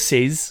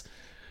pussies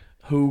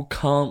who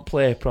can't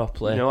play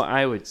properly. You know what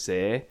I would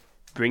say?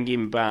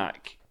 Bringing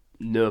back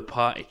no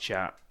party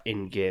chat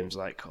in games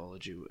like Call of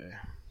Duty.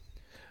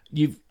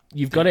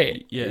 You've got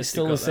it. Yes, It's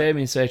still you've the got same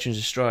in Search and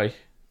Destroy.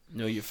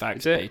 Know your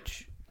facts, Is it?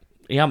 bitch.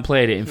 He hasn't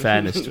played it in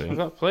fairness to I've him,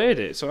 not played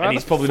it, so and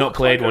he's probably not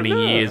played one in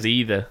years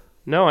either.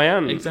 No, I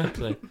am.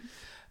 Exactly.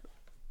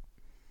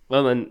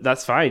 Well, then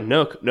that's fine.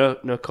 No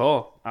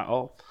core at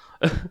all.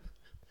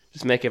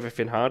 Just make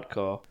everything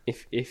hardcore.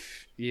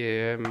 If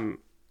you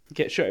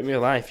get shot in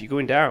real life, you're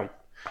going down.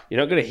 You're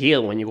not going to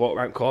heal when you walk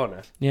around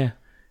corner. Yeah.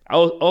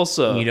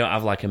 Also, You don't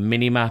have like a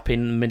mini map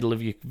in the middle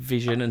of your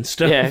vision and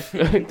stuff.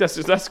 yeah, that's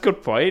a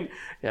good point.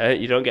 Yeah,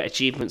 you don't get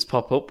achievements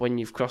pop up when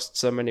you've crossed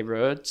so many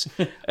roads.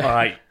 All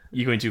right,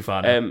 you're going too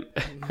far now.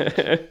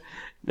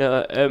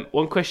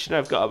 One question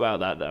I've got about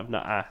that I've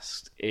not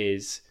asked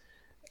is,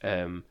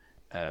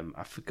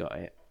 I forgot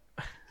it.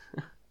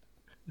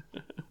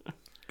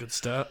 Good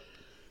start.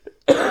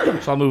 So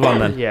I'll move on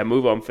then. Yeah,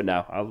 move on for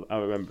now.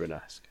 I'll remember and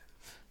ask.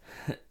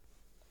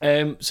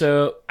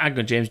 So, hang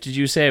on, James, did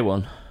you say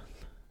one?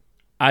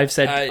 I've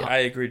said I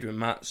agreed with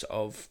Matt's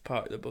of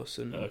Park the Bus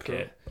and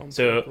Okay. Pro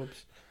So-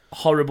 Clubs.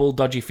 horrible,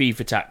 dodgy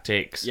FIFA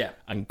tactics Yeah.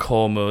 and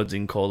core modes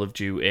in Call of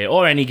Duty,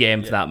 or any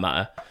game for that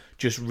matter.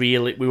 Just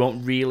really, we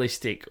want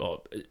realistic,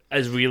 or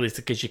as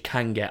realistic as you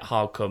can get,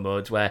 hardcore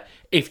modes where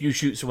if you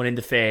shoot someone in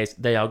the face,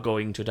 they are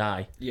going to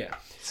die. Yeah.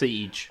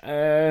 Siege.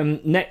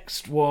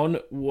 Next one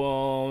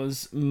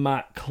was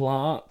Matt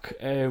Clark.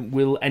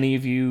 Will any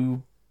of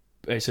you...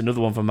 It's another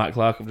one from Matt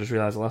Clark. I've just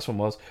realised the last one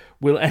was.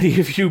 Will any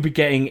of you be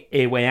getting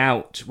A Way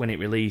Out when it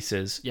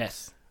releases?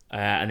 Yes.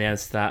 And the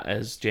answer to that,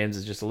 as James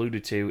has just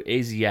alluded to,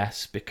 is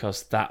yes,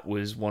 because that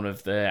was one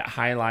of the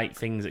highlight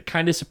things that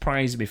kind of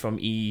surprised me from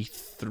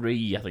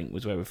E3, I think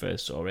was where we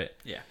first saw it.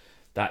 Yeah.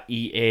 That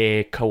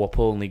EA co-op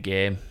only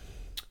game.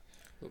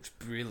 Looks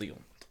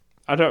brilliant.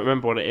 I don't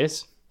remember what it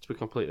is, to be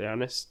completely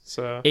honest.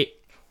 So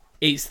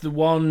It's the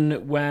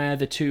one where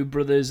the two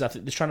brothers, I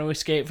think they're trying to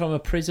escape from a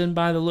prison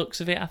by the looks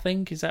of it, I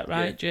think. Is that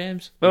right, Yeah.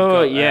 James?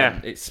 Oh, You've got, yeah.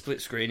 it's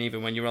split screen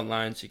even when you're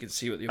online, so you can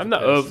see what the other I'm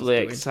not person's overly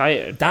doing.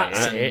 excited.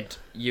 That's by it.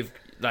 You've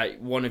like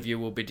one of you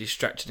will be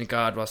distracting a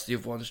guard whilst the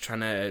other one's trying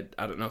to,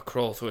 I don't know,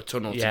 crawl through a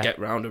tunnel Yeah. to get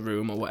round a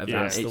room or whatever.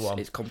 Yeah, that's the it's, one.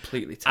 it's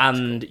completely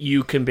tactical. And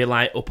you can be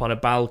like up on a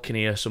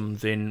balcony or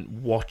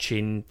something,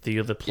 watching the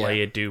other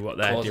player do what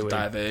they're cause doing. a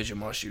diversion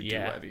whilst you do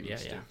Yeah, whatever you need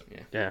to yeah. do. Yeah.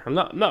 Yeah, I'm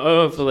not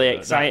overly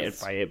excited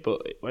that's- by it,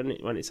 but when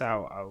it's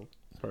out, I'll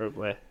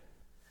probably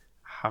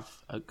have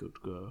a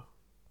good go.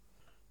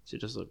 So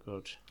it does look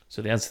good.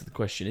 So the answer to the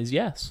question is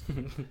yes.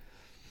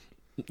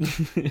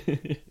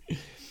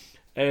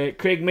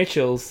 Craig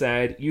Mitchell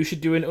said you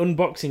should do an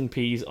unboxing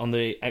piece on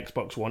the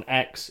Xbox One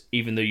X,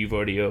 even though you've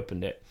already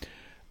opened it.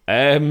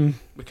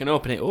 We can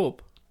open it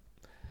up.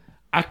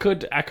 I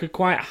could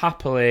quite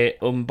happily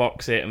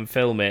unbox it and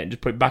film it and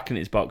just put it back in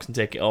its box and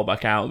take it all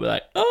back out and be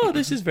like, oh,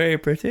 this is very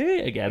pretty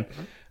again.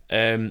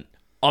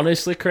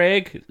 Honestly,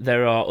 Craig,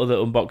 there are other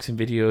unboxing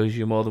videos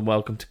you're more than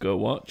welcome to go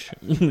watch.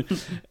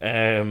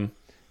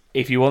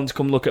 If you want to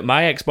come look at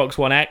my Xbox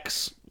One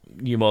X,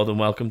 you're more than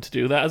welcome to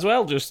do that as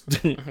well. Just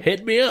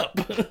hit me up.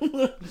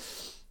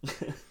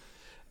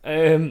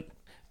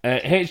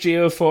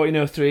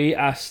 HGO1403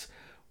 asked,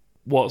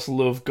 what's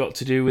love got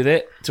to do with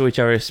it? To which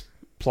I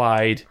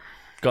replied,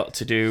 got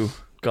to do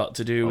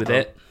with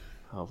it.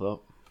 Hold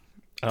up.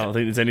 I don't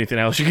think there's anything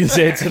else you can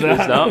say to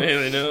that. not.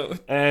 Really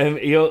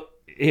no.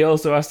 He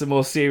also asked a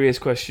more serious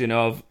question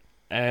of,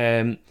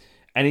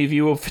 any of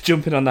you up for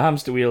jumping on the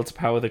hamster wheel to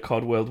power the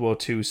COD World War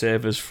II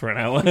servers for an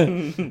hour?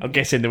 I'm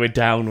guessing they were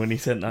down when he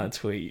sent that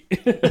tweet.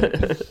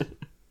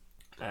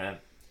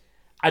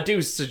 I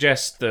do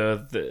suggest, though,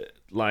 that,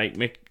 like,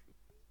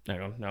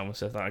 hang on, now I'm going to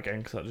say that again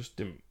because that just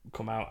didn't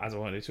come out as I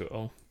wanted it to at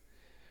all.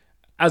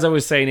 As I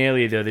was saying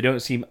earlier, though, they don't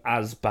seem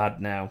as bad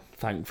now,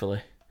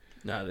 thankfully.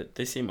 No,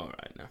 they seem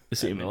alright now. They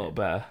seem a lot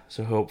better,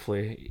 so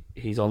hopefully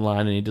he's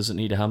online and he doesn't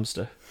need a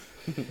hamster.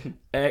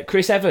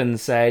 Chris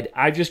Evans said,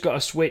 I've just got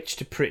a Switch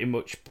to pretty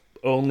much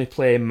only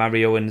play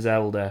Mario and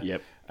Zelda.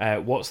 Yep.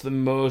 What's the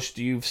most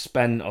you've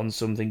spent on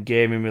something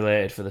gaming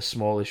related for the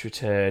smallest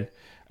return?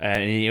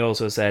 And he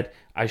also said,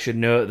 I should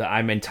note that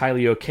I'm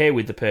entirely okay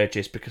with the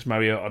purchase because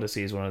Mario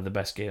Odyssey is one of the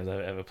best games I've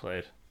ever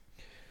played.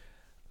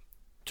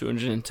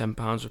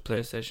 £210 with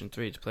PlayStation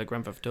 3 to play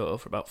Grand Theft Auto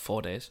for about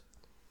 4 days.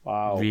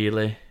 Wow.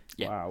 Really?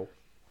 Yeah. Wow.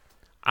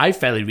 I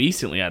fairly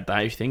recently had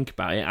that, if you think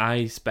about it.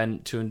 I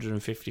spent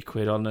 250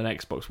 quid on an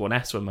Xbox One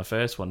S when my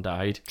first one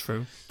died.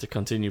 True. To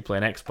continue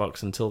playing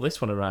Xbox until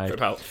this one For arrived.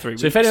 about 3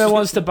 weeks. So if anyone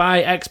wants to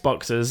buy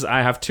Xboxes,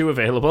 I have 2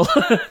 available.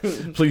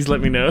 Please let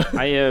me know.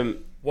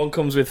 One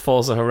comes with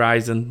Forza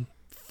Horizon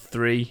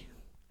 3.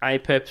 I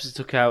purposely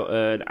took out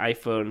an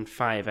iPhone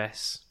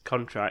 5S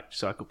contract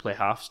so I could play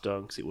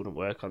Hearthstone because it wouldn't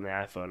work on the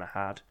iPhone I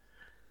had.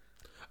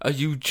 Are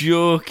you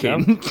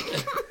joking?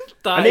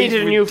 I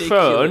needed a new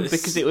phone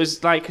because it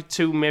was like a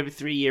 2, maybe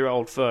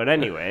 3-year-old phone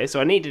anyway, so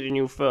I needed a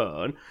new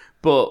phone.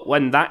 But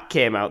when that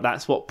came out,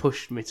 that's what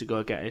pushed me to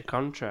go get a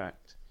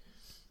contract.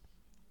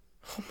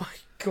 Oh my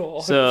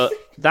god. So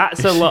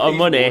that's a lot of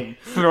money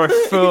for a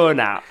phone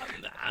app.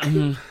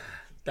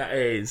 That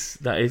is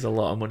a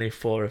lot of money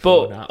for a But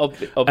phone app.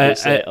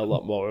 obviously a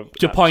lot more.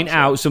 To point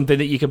out something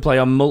that you can play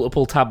on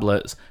multiple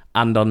tablets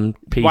and on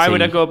PC. Why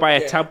would I go buy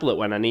a tablet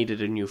when I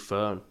needed a new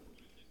phone?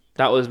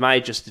 That was my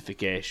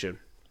justification.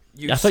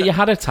 I thought you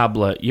had a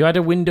tablet. You had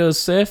a Windows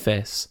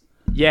Surface.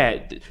 Yeah,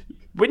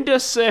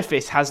 Windows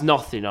Surface has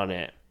nothing on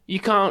it. You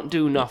can't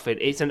do nothing.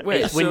 It's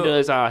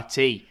Windows RT,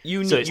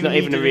 so it's not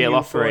even a real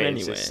operating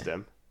anyway.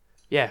 system.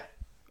 Yeah.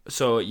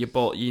 So you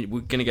were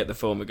gonna get the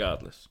phone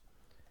regardless.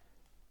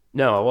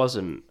 No, I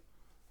wasn't.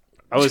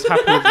 I was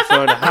happy with the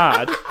phone I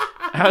had.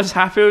 I was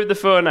happy with the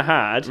phone I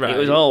had. Right. It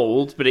was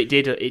old, but it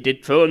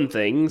did phone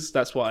things.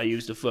 That's what I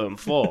used the phone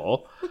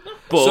for.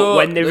 But So,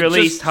 when they just-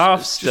 released just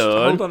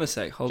Hearthstone, hold on a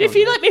sec. if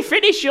you let me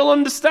finish, you'll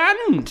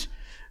understand.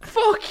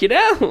 Fucking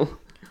hell.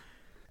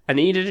 I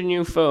needed a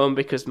new phone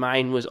because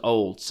mine was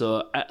old.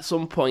 So at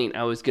some point,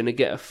 I was going to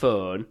get a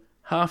phone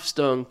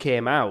Hearthstone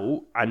came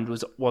out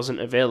and wasn't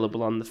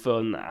available on the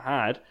phone that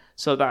I had,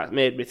 so that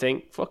made me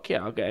think, fuck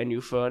yeah, I'll get a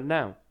new phone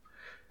now.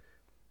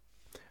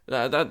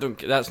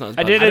 That's not as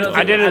bad.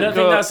 I don't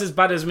think that's as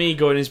bad as me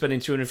going and spending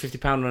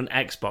 £250 on an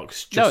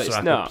Xbox just so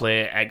I could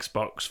play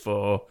Xbox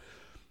for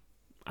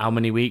how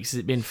many weeks has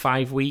it been?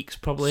 5 weeks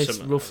probably,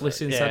 roughly,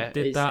 since I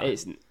did that.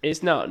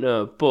 It's not,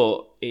 no,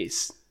 but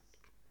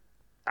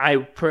I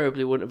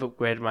probably wouldn't have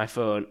upgraded my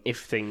phone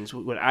if things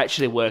would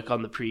actually work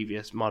on the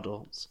previous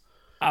models.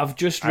 I've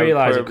just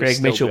realised that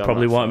Craig Mitchell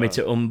probably wanted me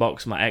to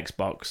unbox my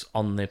Xbox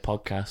on the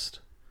podcast,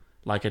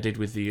 like I did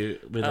with the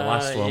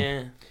last one.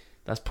 Yeah.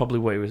 That's probably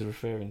what he was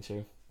referring to.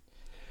 You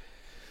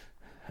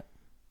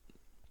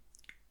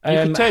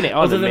can turn it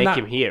on and make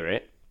him hear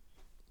it.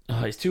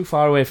 Oh, it's too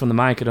far away from the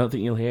mic. I don't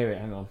think you'll hear it.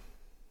 Hang on.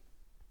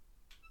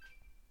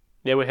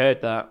 Yeah, we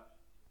heard that.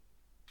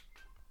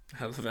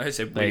 I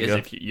said we as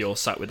if you're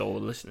sat with all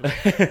the listeners.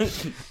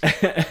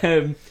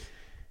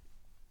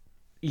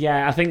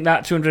 Yeah, I think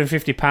that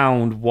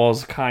 £250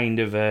 was kind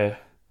of a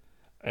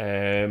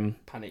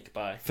panic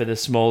buy for the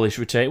smallish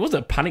return. It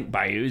wasn't a panic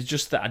buy. It was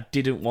just that I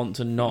didn't want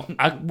to not.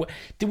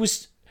 There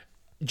was.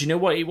 Do you know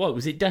what it was?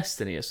 Was it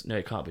Destiny? No,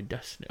 it can't be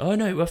Destiny. Oh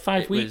no, it was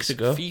 5 weeks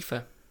ago.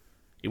 FIFA.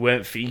 It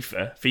weren't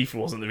FIFA. FIFA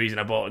wasn't the reason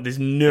I bought it. There's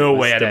no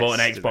way I'd have bought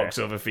an Xbox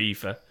over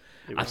FIFA.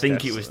 I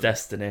think it was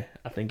Destiny.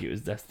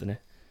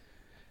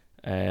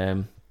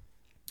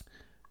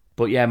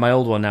 But yeah, my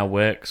old one now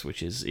works,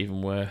 which is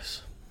even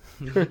worse.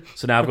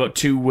 So now I've got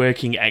 2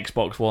 working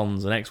Xbox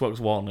Ones, an Xbox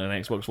One and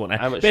an Xbox One S.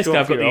 Basically,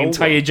 I've got the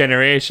entire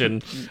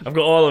generation. I've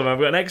got all of them. I've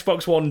got an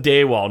Xbox One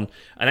Day One,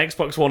 an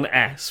Xbox One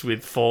S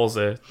with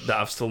Forza that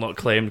I've still not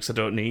claimed because I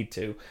don't need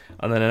to,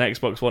 and then an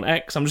Xbox One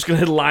X. I'm just going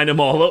to line them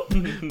all up,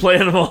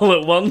 playing them all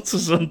at once or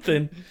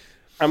something.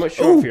 How much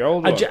for your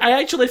old one?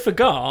 I actually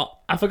forgot.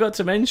 I forgot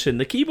to mention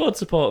the keyboard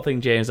support thing,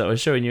 James, that I was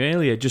showing you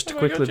earlier, just to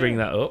quickly bring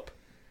that up.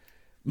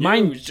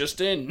 News just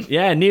in.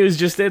 Yeah, news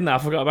just in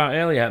that I forgot about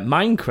earlier.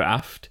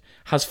 Minecraft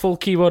has full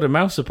keyboard and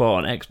mouse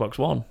support on Xbox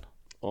One.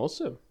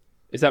 Awesome.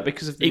 Is that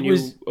because of the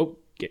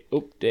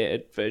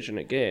updated version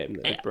of game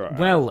that they brought out?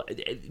 Well,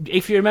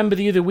 if you remember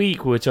the other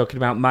week, we were talking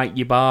about Mike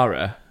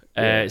Ybarra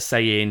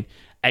saying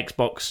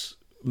Xbox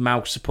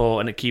mouse support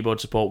and a keyboard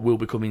support will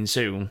be coming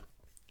soon.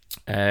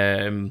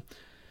 We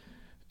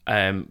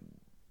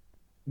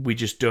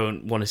just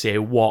don't want to say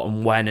what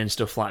and when and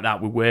stuff like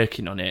that. We're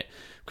working on it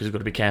because we've got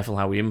to be careful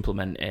how we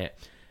implement it.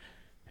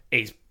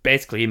 It's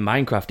basically in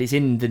Minecraft. It's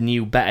in the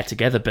new Better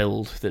Together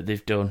build that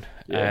they've done.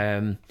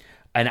 Yeah.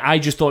 And I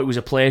just thought it was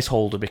a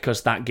placeholder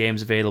because that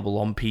game's available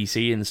on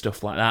PC and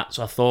stuff like that.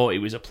 So I thought it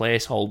was a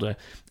placeholder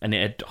and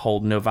it'd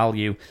hold no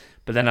value.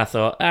 But then I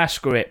thought,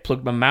 screw it,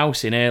 plugged my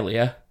mouse in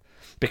earlier.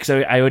 Because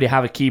I already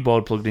have a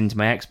keyboard plugged into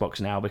my Xbox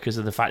now because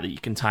of the fact that you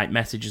can type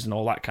messages and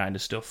all that kind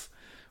of stuff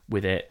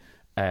with it.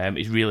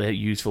 It's really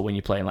useful when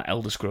you're playing like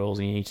Elder Scrolls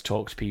and you need to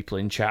talk to people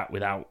in chat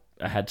without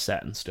a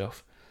headset and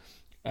stuff.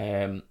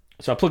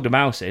 So I plugged a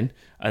mouse in,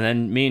 and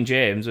then me and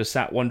James were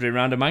sat wandering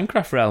around a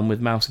Minecraft realm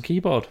with mouse and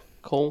keyboard.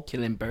 Cool.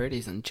 Killing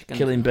birdies and chickens.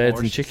 Killing birds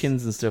and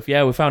chickens and stuff.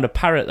 Yeah, we found a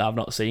parrot that I've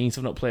not seen,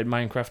 so I've not played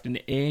Minecraft in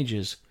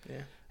ages.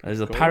 Yeah. There's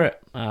a parrot.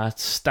 I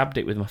stabbed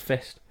it with my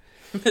fist.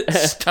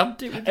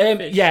 Stabbed it with your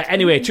fist? Yeah,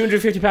 anyway,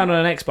 £250 on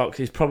an Xbox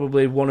is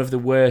probably one of the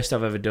worst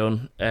I've ever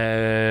done.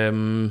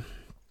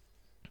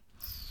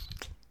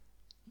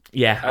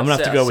 Yeah, I'm going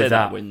to have to go with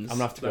that. I'm going to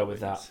have to go with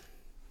that.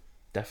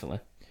 Definitely.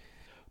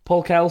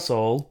 Paul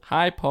Kelsall.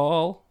 Hi,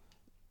 Paul.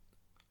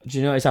 Do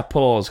you notice I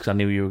paused because I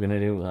knew you were going to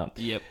do that?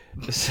 Yep.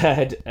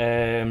 Said,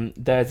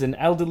 there's an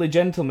elderly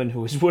gentleman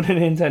who has won a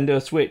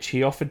Nintendo Switch.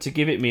 He offered to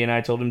give it me and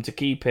I told him to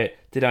keep it.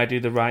 Did I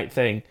do the right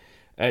thing?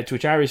 To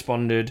which I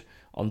responded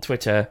on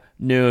Twitter,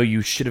 no,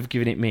 you should have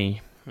given it me.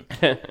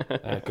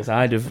 Because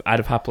I'd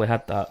have happily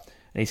had that.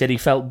 And he said he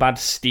felt bad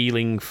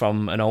stealing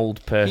from an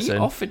old person.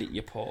 He offered it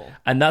you, Paul.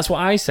 And that's what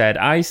I said.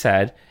 I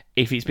said,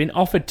 if it's been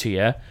offered to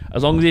you,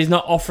 as long as he's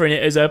not offering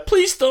it as a,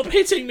 please stop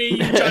hitting me,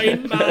 you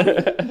giant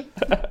man.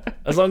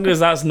 As long as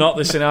that's not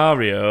the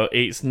scenario,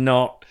 it's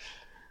not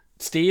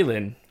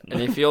stealing.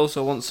 And if he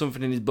also wants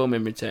something in his bum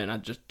in return,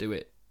 I'd just do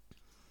it.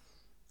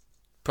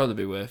 Probably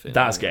be worth it.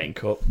 That's getting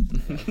cut.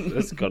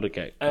 That's got to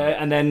get cut.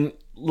 And then,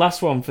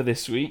 last one for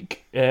this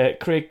week.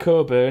 Craig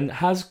Coburn.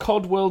 Has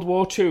COD World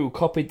War II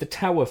copied the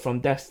tower from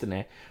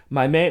Destiny?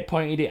 My mate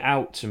pointed it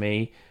out to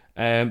me,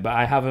 but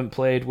I haven't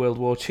played World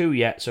War II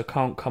yet, so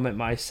can't comment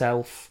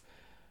myself.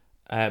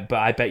 But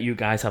I bet you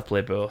guys have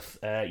played both.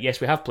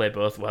 Yes, we have played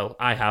both. Well,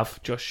 I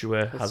have.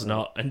 Joshua has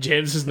not, and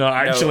James has not,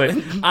 actually.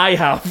 No. I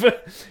have.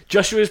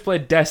 Joshua's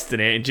played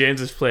Destiny, and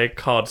James has played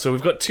COD. So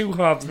we've got two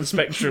halves of the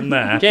spectrum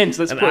there. James,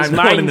 let's put I'm the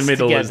one in the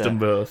middle that's done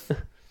both.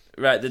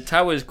 Right, the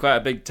tower's quite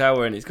a big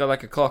tower, and it's got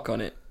like a clock on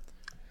it.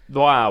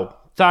 Wow.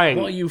 Thanks.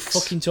 What are you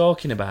fucking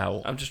talking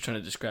about? I'm just trying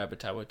to describe a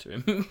tower to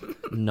him.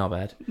 Not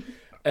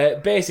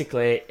bad.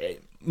 Basically,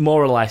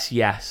 more or less,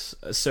 yes.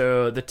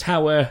 So the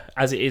tower,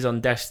 as it is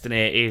on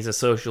Destiny, is a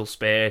social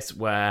space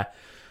where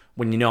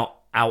when you're not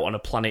out on a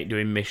planet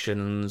doing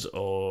missions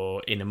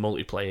or in a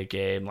multiplayer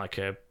game like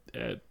a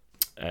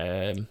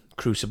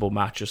Crucible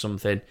match or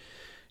something,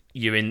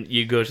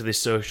 you go to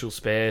this social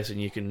space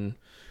and you can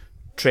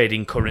trade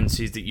in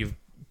currencies that you've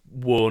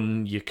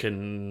won. You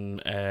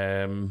can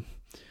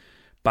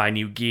buy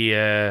new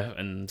gear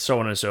and so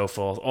on and so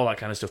forth, all that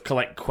kind of stuff.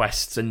 Collect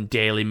quests and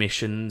daily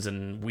missions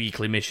and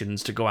weekly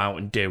missions to go out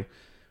and do.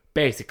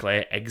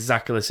 Basically,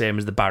 exactly the same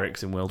as the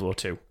barracks in World War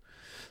II.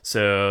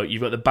 So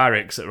you've got the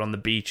barracks that are on the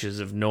beaches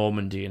of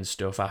Normandy and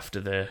stuff after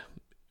the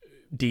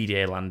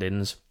D-Day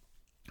landings,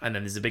 and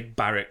then there's a big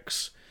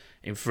barracks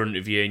in front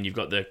of you, and you've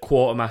got the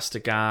quartermaster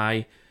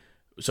lady,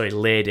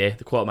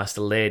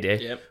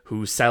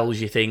 who sells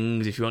you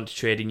things if you want to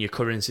trade in your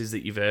currencies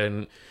that you've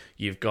earned.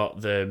 You've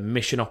got the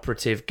mission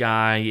operative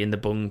guy in the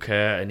bunker,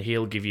 and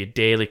he'll give you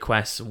daily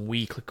quests and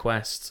weekly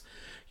quests.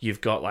 You've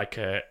got like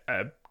a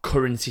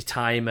currency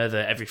timer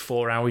that every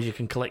 4 hours you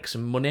can collect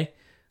some money.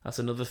 That's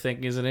another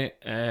thing, isn't it?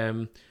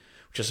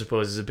 Which I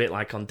suppose is a bit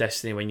like on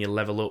Destiny. When you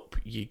level up,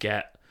 you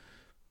get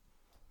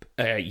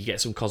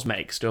some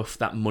cosmetic stuff.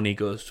 That money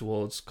goes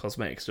towards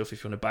cosmetic stuff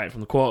if you want to buy it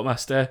from the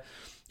quartermaster.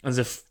 And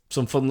there's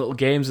some fun little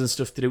games and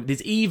stuff to do.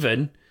 There's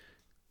even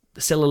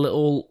silly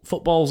little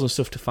footballs and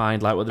stuff to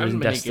find, like what there is in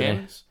Destiny.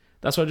 Games?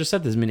 That's what I just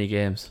said. There's mini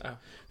games. Oh.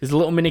 There's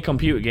little mini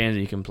computer games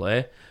that you can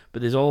play,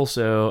 but there's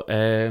also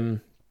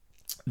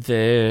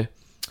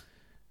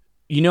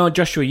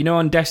Joshua,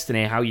 on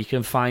Destiny how you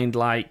can find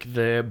like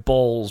the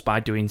balls by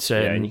doing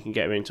certain and you can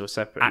get them into a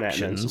separate net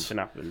and then actions. something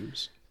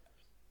happens.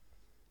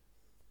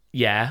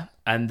 Yeah,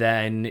 and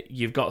then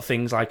you've got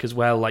things like as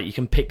well, like you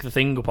can pick the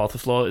thing up off the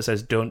floor that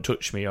says "Don't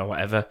touch me" or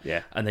whatever.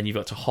 Yeah, and then you've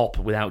got to hop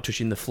without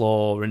touching the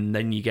floor, and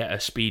then you get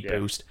a speed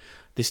boost.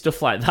 There's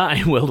stuff like that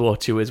in World War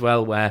II as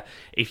well, where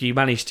if you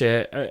manage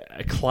to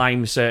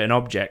climb certain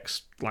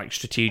objects, like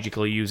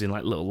strategically using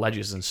like little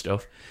ledges and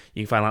stuff,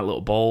 you can find like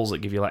little balls that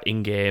give you like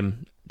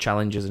in-game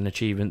challenges and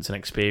achievements and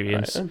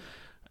experience,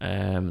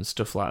 and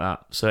stuff like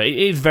that. So it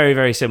is very,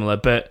 very similar,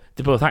 but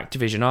they're both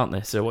Activision, aren't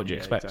they? So what do you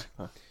expect?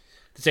 Exactly.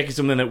 They're taking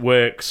something that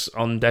works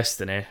on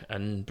Destiny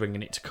and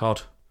bringing it to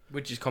COD.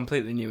 Which is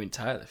completely new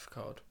entirely for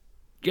COD.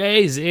 Yeah,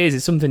 it is.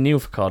 It's something new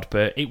for COD,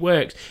 but it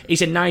works.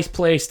 It's a nice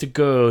place to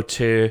go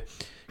to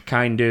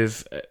kind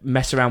of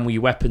mess around with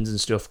your weapons and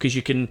stuff, because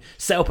you can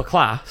set up a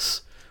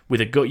class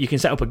with a gun. You can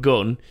set up a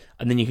gun,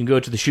 and then you can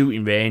go to the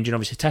shooting range and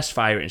obviously test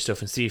fire it and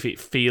stuff and see if it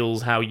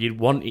feels how you'd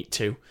want it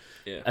to.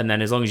 Yeah. And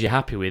then as long as you're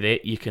happy with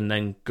it, you can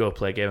then go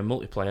play a game of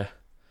multiplayer.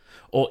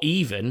 Or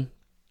even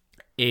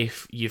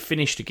if you've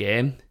finished a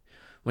game,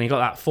 when you got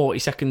that 40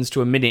 seconds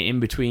to a minute in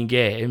between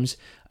games,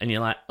 and you're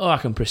like, oh, I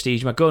can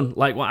prestige my gun,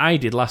 like what I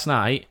did last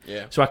night.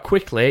 Yeah. So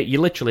you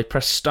literally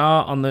press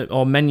start on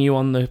or menu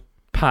on the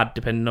pad,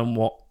 depending on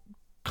what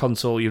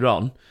console you're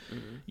on.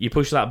 Mm-hmm. You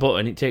push that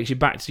button, it takes you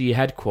back to your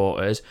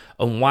headquarters,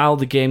 and while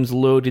the game's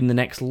loading the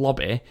next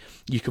lobby,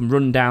 you can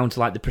run down to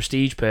like the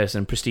prestige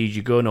person, prestige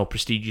your gun, or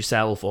prestige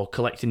yourself, or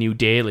collect a new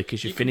daily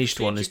because you finished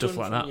one and stuff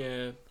like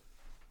that.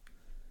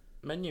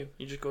 Menu.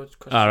 You just go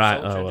to all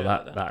right. Oh, well,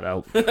 that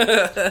helped.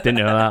 Didn't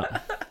know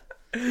that.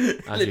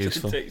 That's literally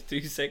useful. takes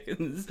 2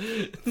 seconds.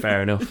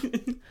 Fair enough.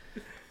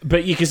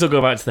 But you can still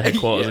go back to the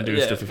headquarters and do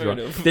stuff if you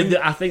want.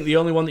 I think the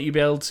only one that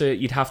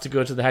you'd have to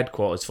go to the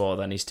headquarters for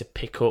then is to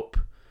pick up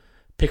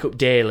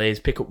dailies,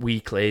 pick up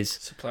weeklies.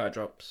 Supply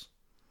drops.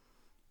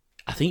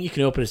 I think you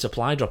can open a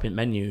supply drop in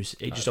menus.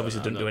 It just obviously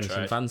doesn't do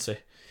anything fancy.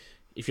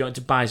 If you want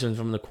to buy something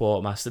from the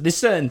quartermaster, there's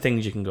certain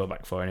things you can go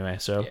back for anyway.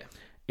 So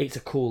it's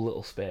a cool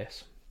little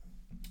space.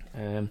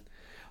 And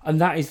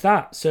that is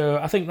that. So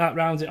I think that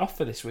rounds it off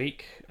for this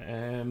week.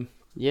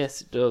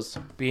 Yes, it does.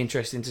 Be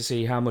interesting to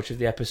see how much of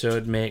the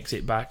episode makes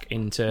it back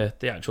into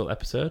the actual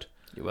episode.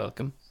 You're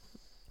welcome.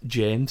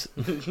 James,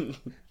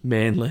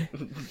 mainly.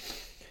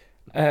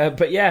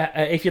 But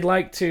yeah, if you'd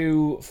like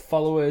to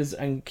follow us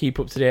and keep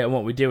up to date on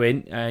what we're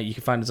doing, you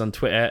can find us on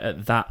Twitter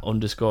at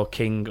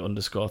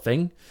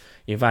that_king_thing.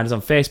 You can find us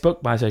on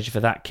Facebook by searching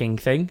for That King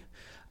Thing.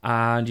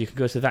 And you can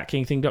go to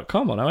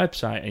thatkingthing.com on our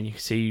website and you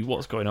can see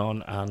what's going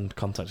on and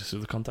contact us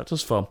with the Contact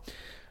Us form.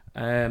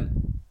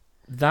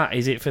 That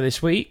is it for this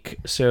week.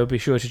 So be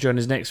sure to join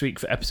us next week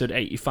for episode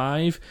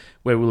 85,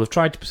 where we'll have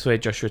tried to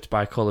persuade Joshua to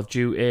buy Call of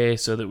Duty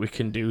so that we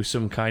can do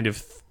some kind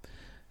of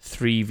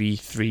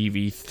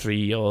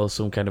 3v3 or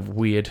some kind of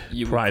weird private match.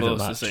 You were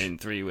close to saying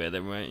 3-way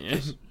then, weren't you?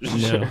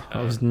 No,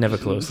 I was never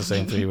close to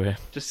saying 3-way.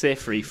 Just say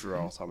free for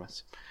all,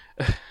 Thomas.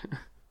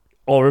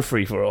 Or a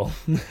free-for-all.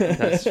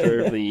 That's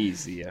terribly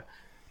easier.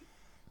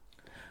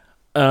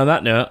 On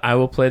that note, I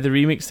will play the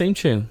remix theme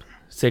tune.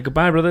 Say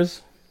goodbye,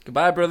 brothers.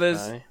 Goodbye, brothers.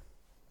 Bye.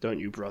 Don't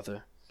you,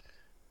 brother?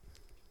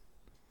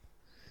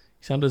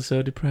 You sounded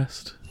so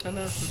depressed. I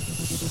know.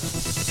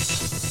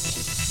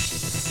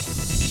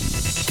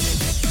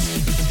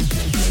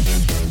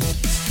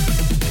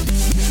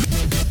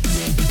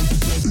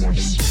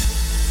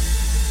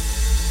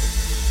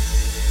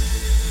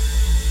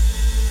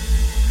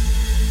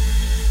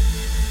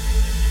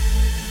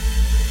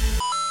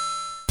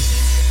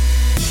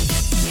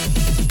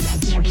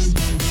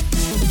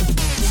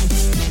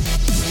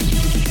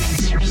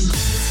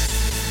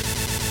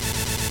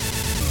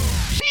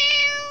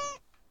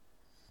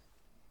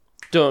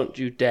 Don't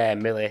you dare,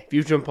 Millie. If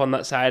you jump on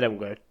that side, I'm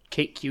going to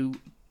kick you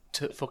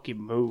to the fucking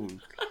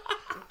moon.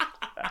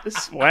 I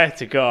swear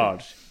to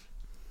God.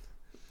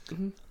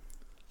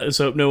 Let's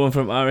hope no one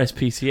from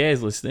RSPCA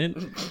is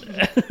listening.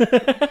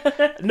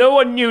 No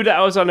one knew that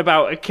I was on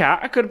about a cat.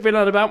 I could have been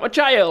on about my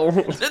child.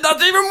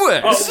 That's even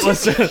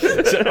worse.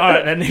 All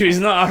right, then if it's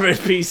not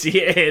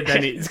RSPCA,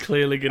 then it's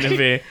clearly going to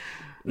be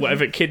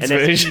whatever kids'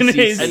 version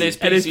is. NSPCC.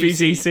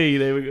 NSPCC,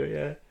 there we go,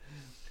 yeah.